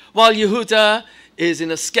 While Yehuda is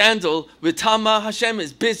in a scandal with Tamar, Hashem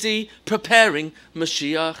is busy preparing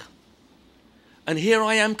Mashiach. And here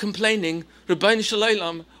I am complaining, Rabbeinu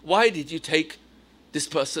Shalom, why did you take this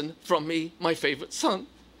person from me, my favorite son?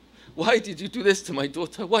 Why did you do this to my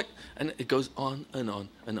daughter? Why? And it goes on and on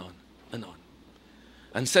and on and on.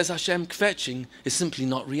 And says Hashem, kvetching is simply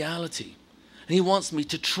not reality. And he wants me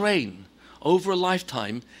to train over a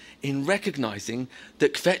lifetime in recognizing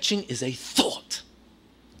that kvetching is a thought.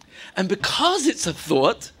 And because it's a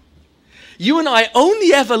thought, you and I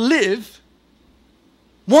only ever live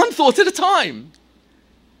one thought at a time.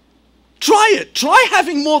 Try it. Try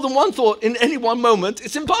having more than one thought in any one moment.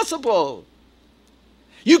 It's impossible.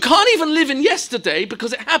 You can't even live in yesterday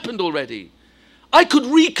because it happened already. I could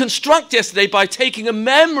reconstruct yesterday by taking a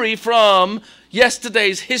memory from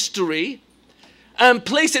yesterday's history and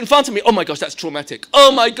place it in front of me. Oh my gosh, that's traumatic.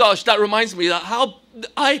 Oh my gosh, that reminds me that how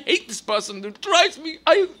I hate this person who drives me.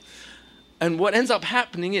 And what ends up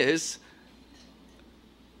happening is,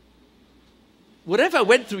 whatever I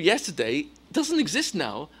went through yesterday doesn't exist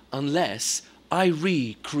now unless I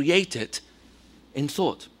recreate it in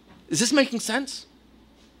thought. Is this making sense?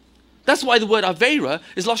 That's why the word Aveira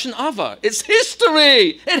is Lashon Ava. It's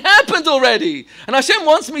history. It happened already. And Hashem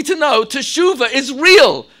wants me to know Teshuvah is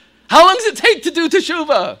real. How long does it take to do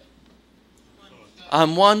Teshuvah?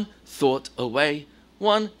 I'm one thought away,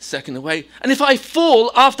 1 second away. And if I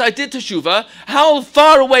fall after I did Teshuvah, how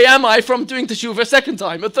far away am I from doing Teshuvah a second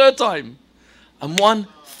time, a third time? I'm one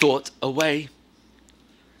thought away.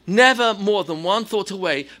 Never more than one thought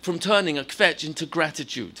away from turning a kvetch into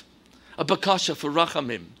gratitude. A bakasha for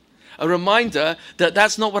rachamim. A reminder that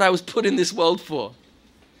that's not what I was put in this world for.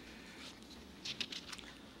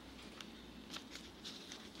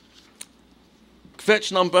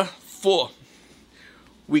 Kvetch number 4.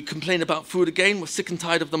 We complain about food again. We're sick and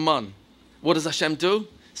tired of the man. What does Hashem do?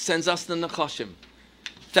 Sends us the Nachashim.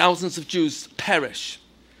 Thousands of Jews perish.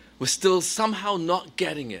 We're still somehow not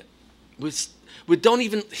getting it. We don't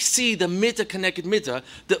even see the midah connected midah,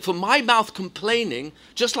 that for my mouth complaining,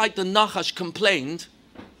 just like the Nachash complained,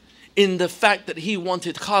 in the fact that he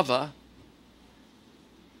wanted Chava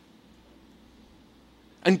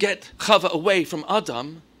and get Chava away from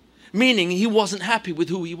Adam, meaning he wasn't happy with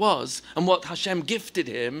who he was and what Hashem gifted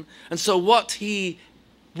him, and so what he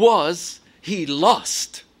was, he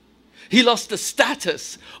lost. He lost the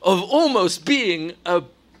status of almost being a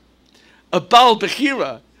Baal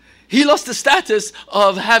Bechira. He lost the status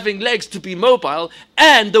of having legs to be mobile,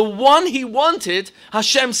 and the one he wanted,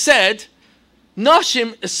 Hashem said,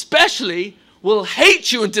 Nashim especially will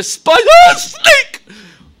hate you and despise, snake,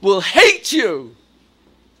 will hate you.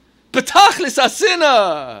 Betachlis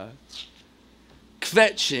asina.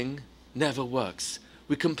 Kvetching never works.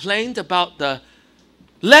 We complained about the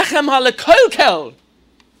lechem halekolkel.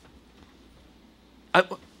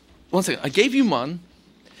 One second, I gave you man.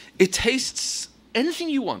 It tastes anything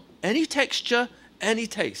you want, any texture, any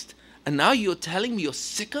taste. And now you're telling me you're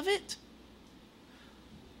sick of it?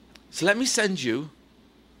 So let me send you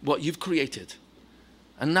what you've created.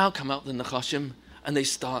 And now come out the Nachashim, and they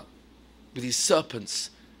start with these serpents.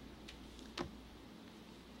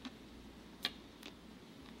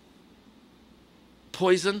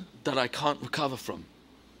 poison that I can't recover from.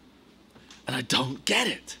 And I don't get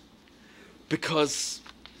it. Because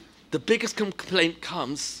the biggest complaint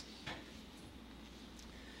comes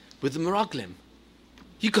with the Meraglim.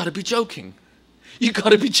 You got to be joking. You got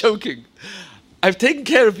to be joking. I've taken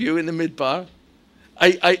care of you in the Midbar.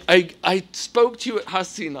 I spoke to you at Har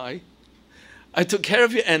Sinai. I took care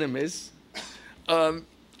of your enemies. And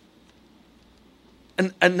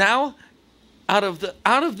now, out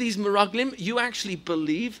of these Meraglim, you actually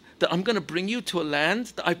believe that I'm going to bring you to a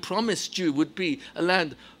land that I promised you would be a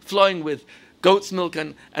land flowing with goat's milk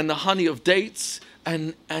and the honey of dates,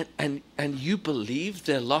 and you believe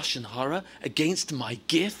their lashon hara against my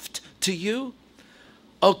gift to you?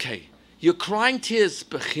 Okay, you're crying tears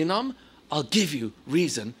b'chinam, I'll give you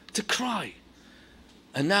reason to cry.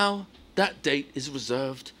 And now that date is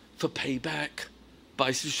reserved for payback,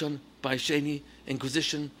 by Shushan, by Sheni,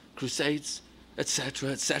 Inquisition, Crusades,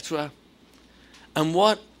 etc., etc. And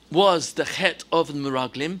what was the chet of the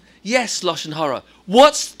Meraglim? Yes, lashon hara.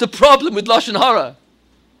 What's the problem with lashon hara?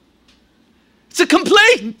 It's a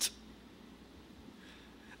complaint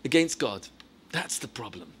against God. That's the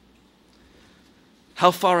problem.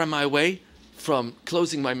 How far am I away from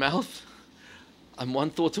closing my mouth? I'm one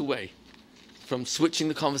thought away from switching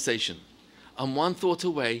the conversation. I'm one thought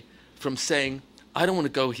away from saying, I don't want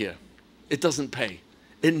to go here. It doesn't pay.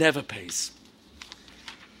 It never pays.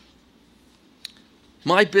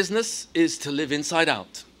 My business is to live inside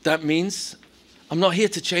out. That means I'm not here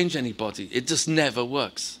to change anybody. It just never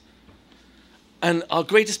works. And our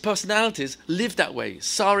greatest personalities live that way.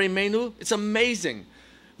 Sarah Menu, it's amazing.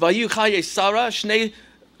 Vayu chaye Sarah, shnei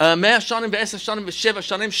mea shanim ve'esa shanim ve'sheva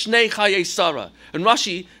shanim, shnei chaye Sarah. And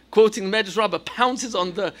Rashi, quoting the Medrash Rabbah, pounces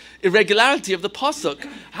on the irregularity of the pasuk.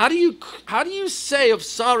 How do you say of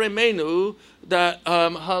Sarah Menu that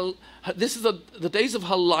this is the days of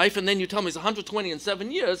her life, and then you tell me it's 120 and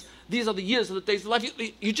 7 years. These are the years of the days of life.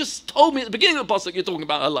 You just told me at the beginning of the pasuk you're talking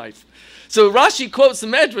about her life. So Rashi quotes the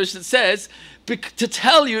Medrash that says, to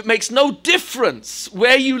tell you it makes no difference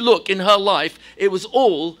where you look in her life, it was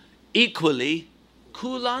all equally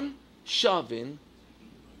kulan shavin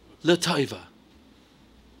l'taiva.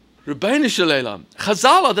 Rabbeinu Shalom,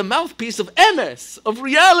 Chazal are the mouthpiece of emes, of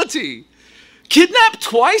reality. Kidnapped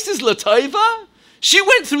twice is l'taiva? She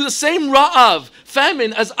went through the same ra'av,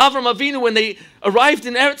 famine, as Avram Avinu when they arrived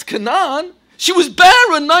in Eretz Canaan. She was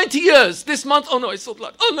barren 90 years. This month, oh no, I saw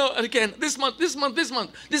blood. Oh no, and again, this month.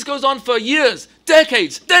 This goes on for years,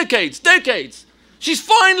 decades. She's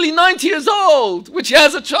finally 90 years old, when she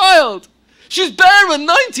has a child. She's barren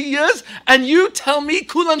 90 years, and you tell me,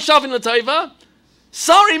 Kulan Shavin L'Taiva?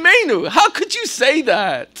 Sorry, Menu, how could you say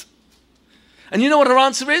that? And you know what her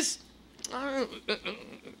answer is?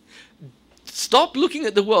 Stop looking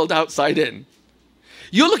at the world outside in.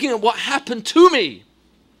 You're looking at what happened to me.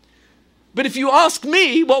 But if you ask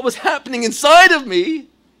me what was happening inside of me,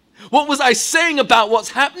 what was I saying about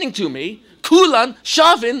what's happening to me? Kulan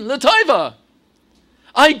shavin l'taiva.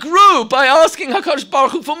 I grew by asking HaKadosh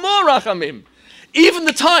Baruch Hu for more rachamim. Even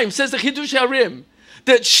the time, says the Chidush Harim,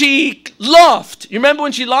 that she laughed. You remember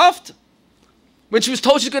when she laughed? When she was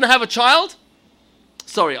told she's going to have a child?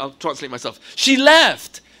 Sorry, I'll translate myself. She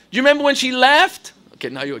laughed. Do you remember when she laughed? Okay,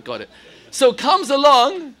 now you got it. So comes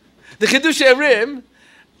along the Chidush Harim,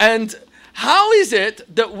 and how is it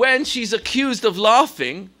that when she's accused of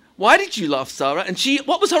laughing, why did you laugh, Sarah? And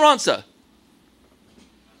what was her answer?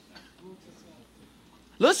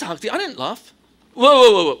 I didn't laugh.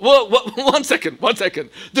 Whoa. One second.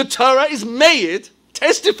 The Torah is made,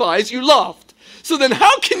 testifies you laughed. So then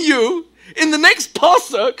how can you, in the next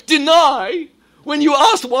pasuk, deny when you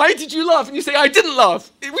asked, why did you laugh? And you say, I didn't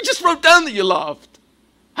laugh. We just wrote down that you laughed.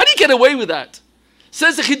 How do you get away with that?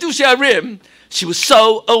 Says the Chidush Harim, she was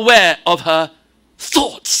so aware of her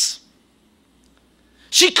thoughts.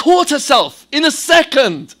 She caught herself in a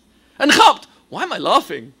second and chapped, why am I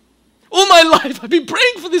laughing? All my life I've been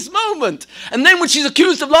praying for this moment. And then when she's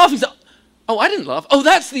accused of laughing, she's like, oh, I didn't laugh. Oh,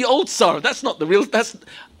 that's the old Sarah. That's not the real,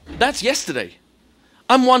 that's yesterday.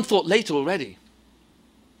 I'm one thought later already.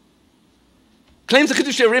 Claims the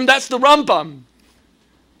Chidush Harim, that's the Rambam.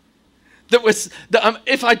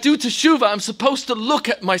 If I do teshuvah, I'm supposed to look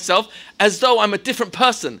at myself as though I'm a different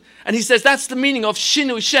person. And he says that's the meaning of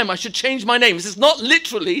Shinu Shem. I should change my name. He says not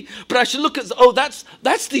literally, but I should look at, oh,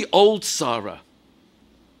 that's the old Sarah.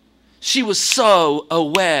 She was so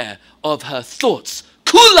aware of her thoughts.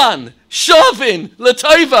 Kulan Shavin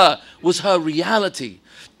L'Taiva was her reality.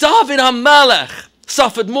 David HaMelech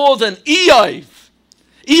suffered more than Eov.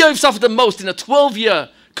 Eov suffered the most in a 12-year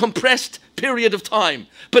compressed period of time.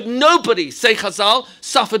 But nobody, say Chazal,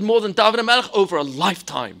 suffered more than David HaMelech over a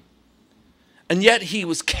lifetime. And yet he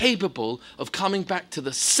was capable of coming back to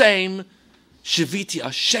the same Shaviti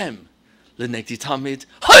Hashem. L'negdi tamid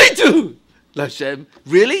haidu l'Hashem.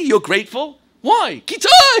 Really? You're grateful? Why?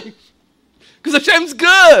 Kitai! Because Hashem's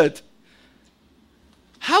good.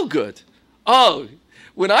 How good? Oh,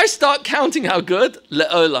 when I start counting how good,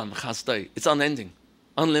 le'olam chasdai. It's unending,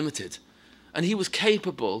 unlimited. And he was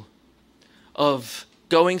capable of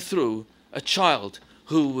going through a child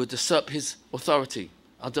who would usurp his authority,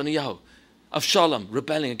 Adoniyahu, Avshalom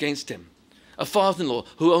rebelling against him, a father-in-law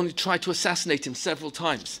who only tried to assassinate him several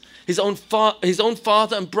times, his own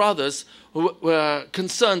father and brothers who were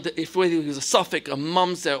concerned that if whether he was a suffix, a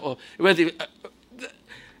mamzer, or whether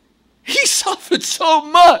he suffered so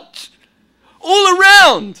much all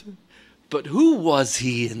around. But who was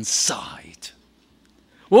he inside?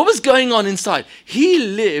 What was going on inside? He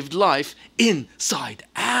lived life inside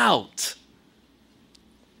out.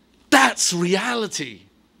 That's reality.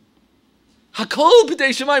 Hakol b'dei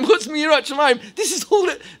Shemaim, chutz miyirat Shemaim. This is all.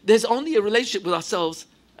 There's only a relationship with ourselves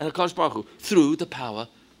and HaKadosh Baruch Hu through the power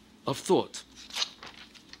of thought.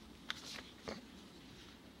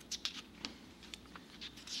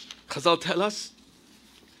 Chazal tell us,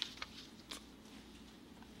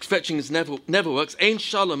 kvetching is never works. Ein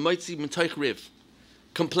shalom moitzi mitoich riv.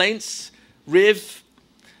 Complaints, riv,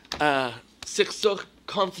 sichsuch,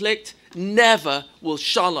 conflict, never will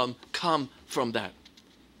shalom come from that.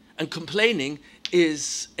 And complaining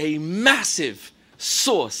is a massive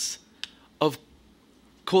source of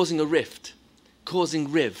causing a rift,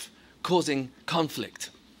 causing riv, causing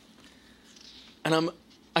conflict. And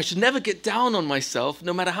I should never get down on myself,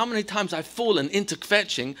 no matter how many times I've fallen into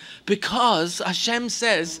kvetching, because Hashem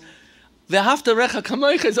says, V'haftarecha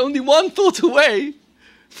kamoicha is only one thought away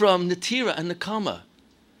from Netira and Nekama.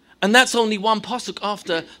 And that's only one pasuk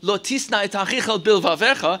after Lo tisna et achicha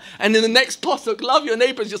bilvavecha, and in the next pasuk, love your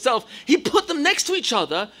neighbors yourself. He put them next to each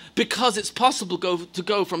other because it's possible to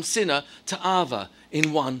go from sinner to ava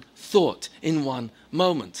in one thought, in one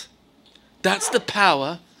moment. That's the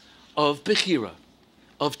power of bechira,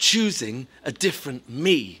 of choosing a different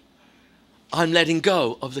me. I'm letting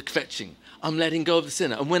go of the kvetching. I'm letting go of the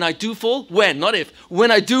sinner. And when I do fall, not if,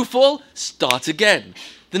 when I do fall, start again.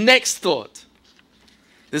 The next thought.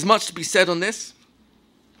 There's much to be said on this.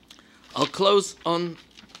 I'll close on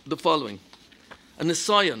the following. A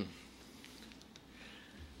nisayon.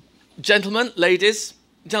 Gentlemen,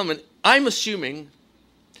 I'm assuming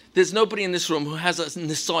there's nobody in this room who has a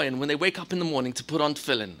nisayon when they wake up in the morning to put on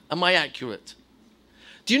tefillin. Am I accurate?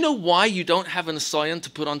 Do you know why you don't have a nisayon to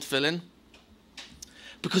put on tefillin?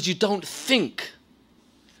 Because you don't think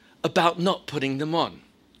about not putting them on.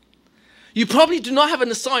 You probably do not have a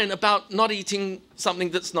nisayon about not eating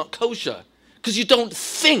something that's not kosher, because you don't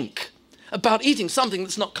think about eating something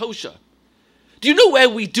that's not kosher. Do you know where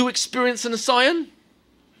we do experience a nisayon?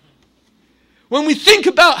 When we think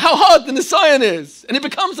about how hard the nisayon is, and it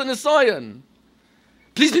becomes a nisayon.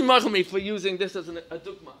 Please be ma'achel me for using this as a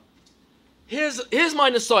dugma. Here's my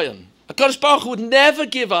nisayon. HaKadosh Baruch Hu would never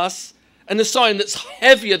give us a nisayon that's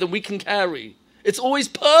heavier than we can carry. It's always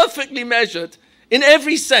perfectly measured in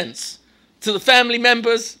every sense. To the family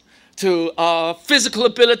members, to our physical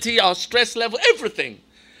ability, our stress level, everything.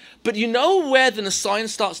 But you know where the nisayon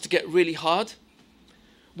starts to get really hard?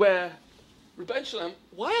 Where, Rebbe Shalom,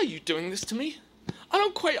 why are you doing this to me? I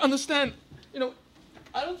don't quite understand. I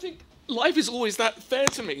don't think life is always that fair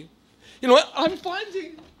to me. I'm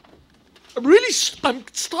starting to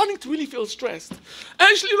really feel stressed.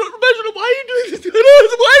 Actually, Rebbe Shalom, why are you doing this to me? Why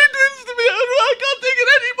are you doing this to me? I can't take it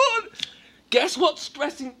anymore. Guess what's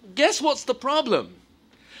stressing? Guess what's the problem?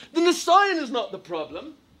 The nisayon is not the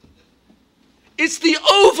problem. It's the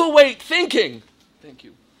overweight thinking. Thank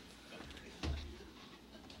you.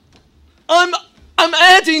 I'm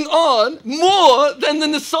adding on more than the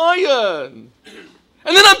nisayon. And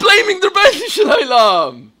then I'm blaming the Rebbe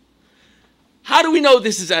Shalom. How do we know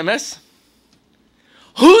this is MS?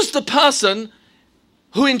 Who's the person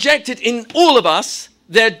who injected in all of us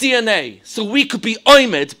their DNA so we could be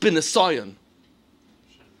oimed b'nisayon?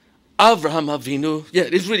 Avraham Avinu,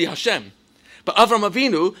 it's really Hashem. But Avraham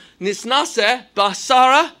Avinu, nisnase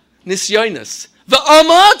ba'asara nisyonis,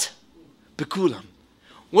 v'amad bekulam.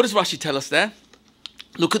 What does Rashi tell us there?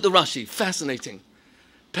 Look at the Rashi, fascinating.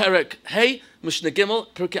 Perek Hey, Mishnah Gimel,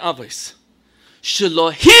 Perek Avos.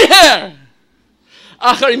 Shelo hiher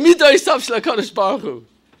achar mido isav shel HaKadosh Baruch Hu.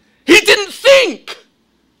 He didn't think.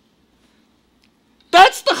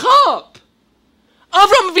 That's the chap.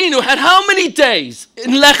 Avraham Avinu had how many days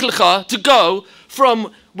in Lech Lecha to go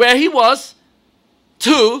from where he was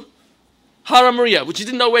to Hara Moriah, which he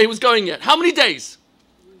didn't know where he was going yet. How many days?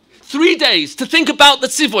 3 days to think about the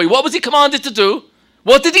tzivoy. What was he commanded to do?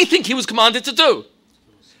 What did he think he was commanded to do?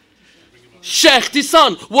 Shech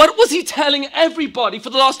Tisan. What was he telling everybody for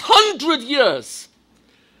the last 100 years?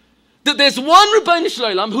 That there's one Ribbono Shel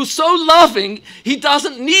Olam who's so loving, he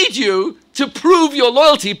doesn't need you to prove your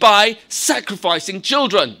loyalty by sacrificing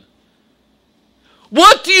children.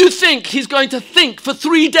 What do you think he's going to think for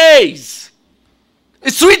 3 days?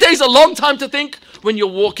 Is 3 days a long time to think when you're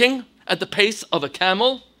walking at the pace of a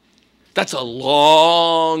camel? That's a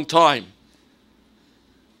long time.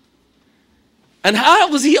 And how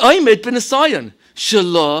was he Omed ben Asayan?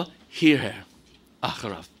 Shelo hireh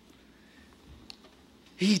acharav.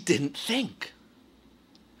 He didn't think.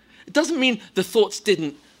 It doesn't mean the thoughts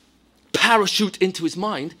didn't parachute into his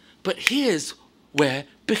mind, but here's where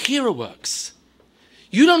Bechira works.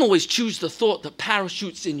 You don't always choose the thought that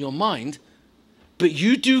parachutes in your mind, but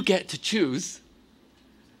you do get to choose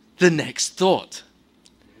the next thought.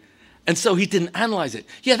 And so he didn't analyze it.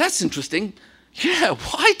 Yeah, that's interesting. Yeah,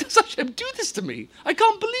 why does Hashem do this to me? I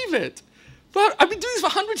can't believe it. But I've been doing this for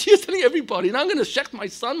 100 years, telling everybody, and I'm going to check my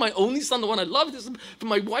son, my only son, the one I love. This is for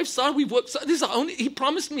my wife's son. We've worked. This is our only. He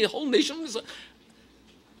promised me a whole nation.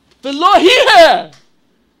 The law here.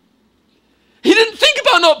 He didn't think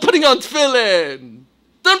about not putting on tefillin.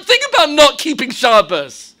 Don't think about not keeping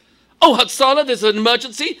Shabbos. Oh, Hatzala, there's an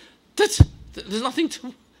emergency. There's nothing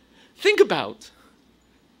to think about.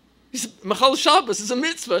 Machal Shabbos is a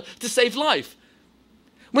mitzvah to save life.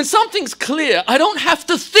 When something's clear, I don't have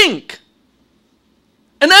to think.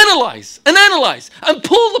 And analyze, and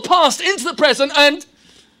pull the past into the present and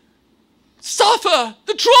suffer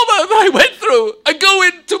the trauma that I went through and go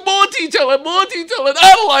into more detail and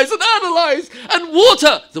analyze and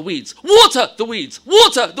water the weeds.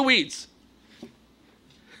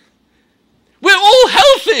 We're all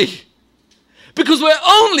healthy because we're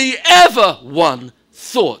only ever one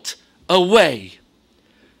thought away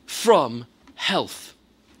from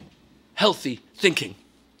healthy thinking.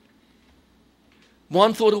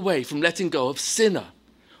 One thought away from letting go of sinner.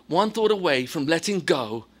 One thought away from letting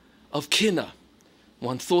go of kinna.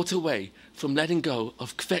 One thought away from letting go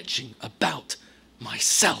of kvetching about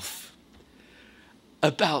myself,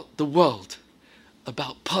 about the world,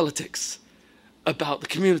 about politics, about the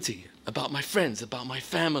community, about my friends, about my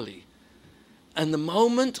family. And the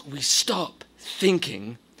moment we stop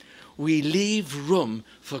thinking, we leave room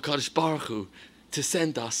for Kadosh Baruch Hu to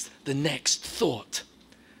send us the next thought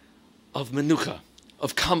of menucha,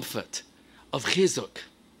 of comfort, of chizuk.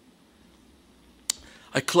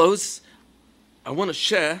 I close. I want to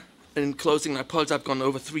share, in closing, and I apologize, I've gone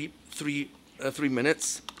over three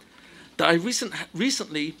minutes, that I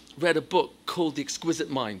recently read a book called The Exquisite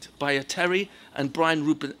Mind by Terry and Brian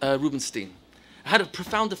Rubenstein. It had a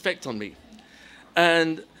profound effect on me.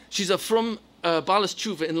 And she's from Balas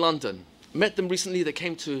Tshuva in London. Met them recently. They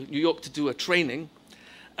came to New York to do a training.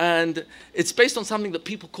 And it's based on something that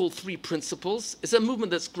people call 3 principles. It's a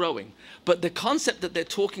movement that's growing. But the concept that they're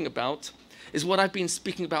talking about is what I've been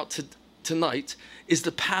speaking about tonight, is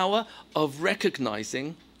the power of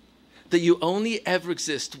recognizing that you only ever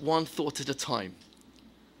exist one thought at a time.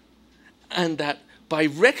 And that by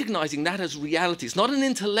recognizing that as reality, it's not an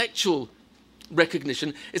intellectual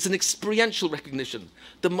recognition, it's an experiential recognition.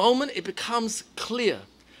 The moment it becomes clear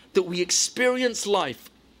that we experience life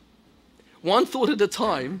one thought at a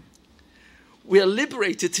time, we are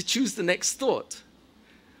liberated to choose the next thought.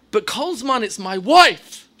 But Kolzman, it's my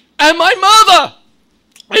wife and my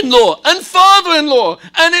mother-in-law and father-in-law,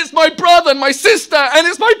 and it's my brother and my sister, and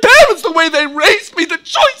it's my parents, the way they raised me, the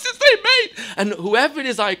choices they made. And whoever it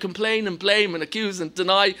is I complain and blame and accuse and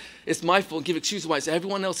deny it's my fault and give excuses why it's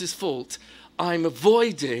everyone else's fault, I'm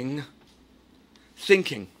avoiding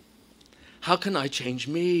thinking, how can I change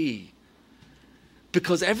me?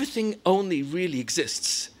 Because everything only really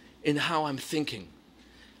exists in how I'm thinking.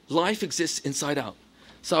 Life exists inside out.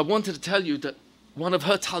 So I wanted to tell you that one of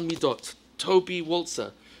her Talmidot, Toby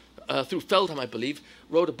Walzer, through Feldheim, I believe,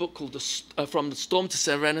 wrote a book called From the Storm to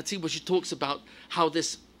Serenity, where she talks about how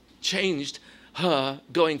this changed her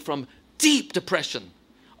going from deep depression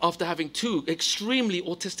after having 2 extremely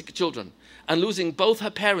autistic children and losing both her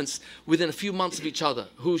parents within a few months of each other,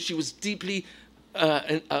 who she was deeply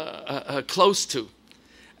close to.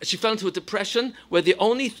 She fell into a depression where the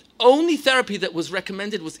only therapy that was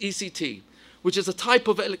recommended was ECT, which is a type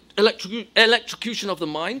of electrocution of the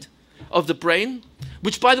mind, of the brain,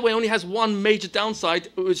 which, by the way, only has one major downside,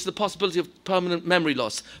 which is the possibility of permanent memory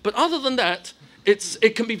loss. But other than that,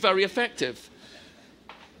 it can be very effective.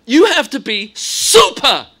 You have to be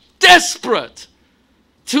super desperate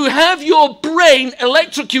to have your brain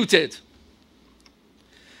electrocuted.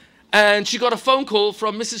 And she got a phone call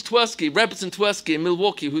from Mrs. Twersky, Rebbetzin Twersky in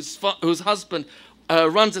Milwaukee, whose husband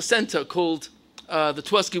runs a center called the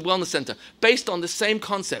Twersky Wellness Center, based on the same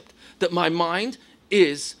concept that my mind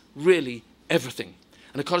is really everything.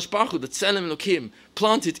 And the Kadosh Baruch Hu, the Tselem Elokim,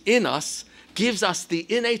 planted in us, gives us the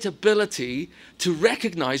innate ability to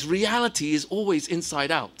recognize reality is always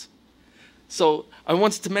inside out. So I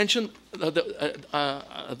wanted to mention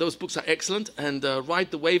those books are excellent, and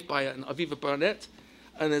Ride the Wave by Aviva Barnett.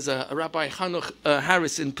 And there's a Rabbi Hanoch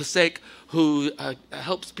Harris in Passaic who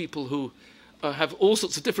helps people who have all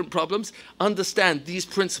sorts of different problems understand these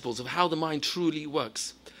principles of how the mind truly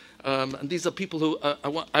works. And these are people who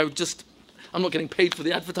I'm not getting paid for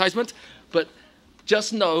the advertisement, but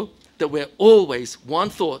just know that we're always one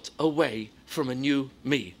thought away from a new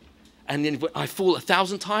me. And then I fall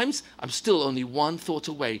 1,000 times, I'm still only one thought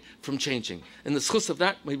away from changing. In the schus of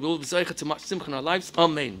that, may we all be zeicher to much simcha in our lives.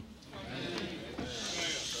 Amen.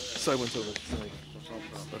 So I went over. Sorry.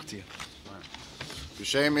 Back to you.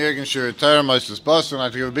 B'shem Irgen Shir Torah, Meister's Boston, I'd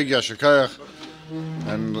like to give a big yashakayach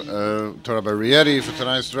and to Rabbi Rietti for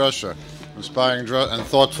tonight's drasha, inspiring and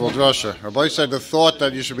thoughtful drasha. Rabbi said the thought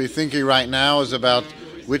that you should be thinking right now is about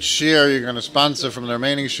which shir you're going to sponsor from the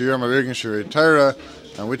remaining shiurim of Irgen Shir Torah,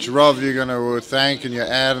 and which Rav you're going to thank in your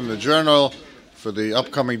ad in the journal for the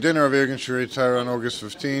upcoming dinner of Irgen Shir Torah on August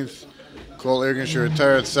 15th. Call Irgen Shir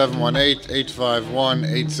Torah at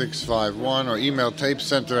 718-851-8651 or email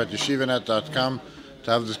tapecenter@yeshivanet.com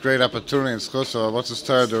to have this great opportunity in schus of what's this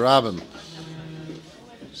Torah D'Rabbim.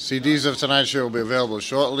 CDs of tonight's show will be available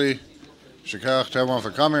shortly. Shekach to everyone for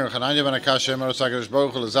coming. Chananya ben Akash Shem Eretz HaKadosh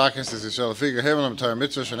Baruch Hu L'Zakin Sis Yisrael Figa Himmel Torah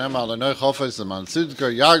Mitzvah Shenem Al Lenoi Chofetz L'man Tzidka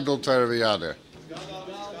Yagdol Torah V'Yader.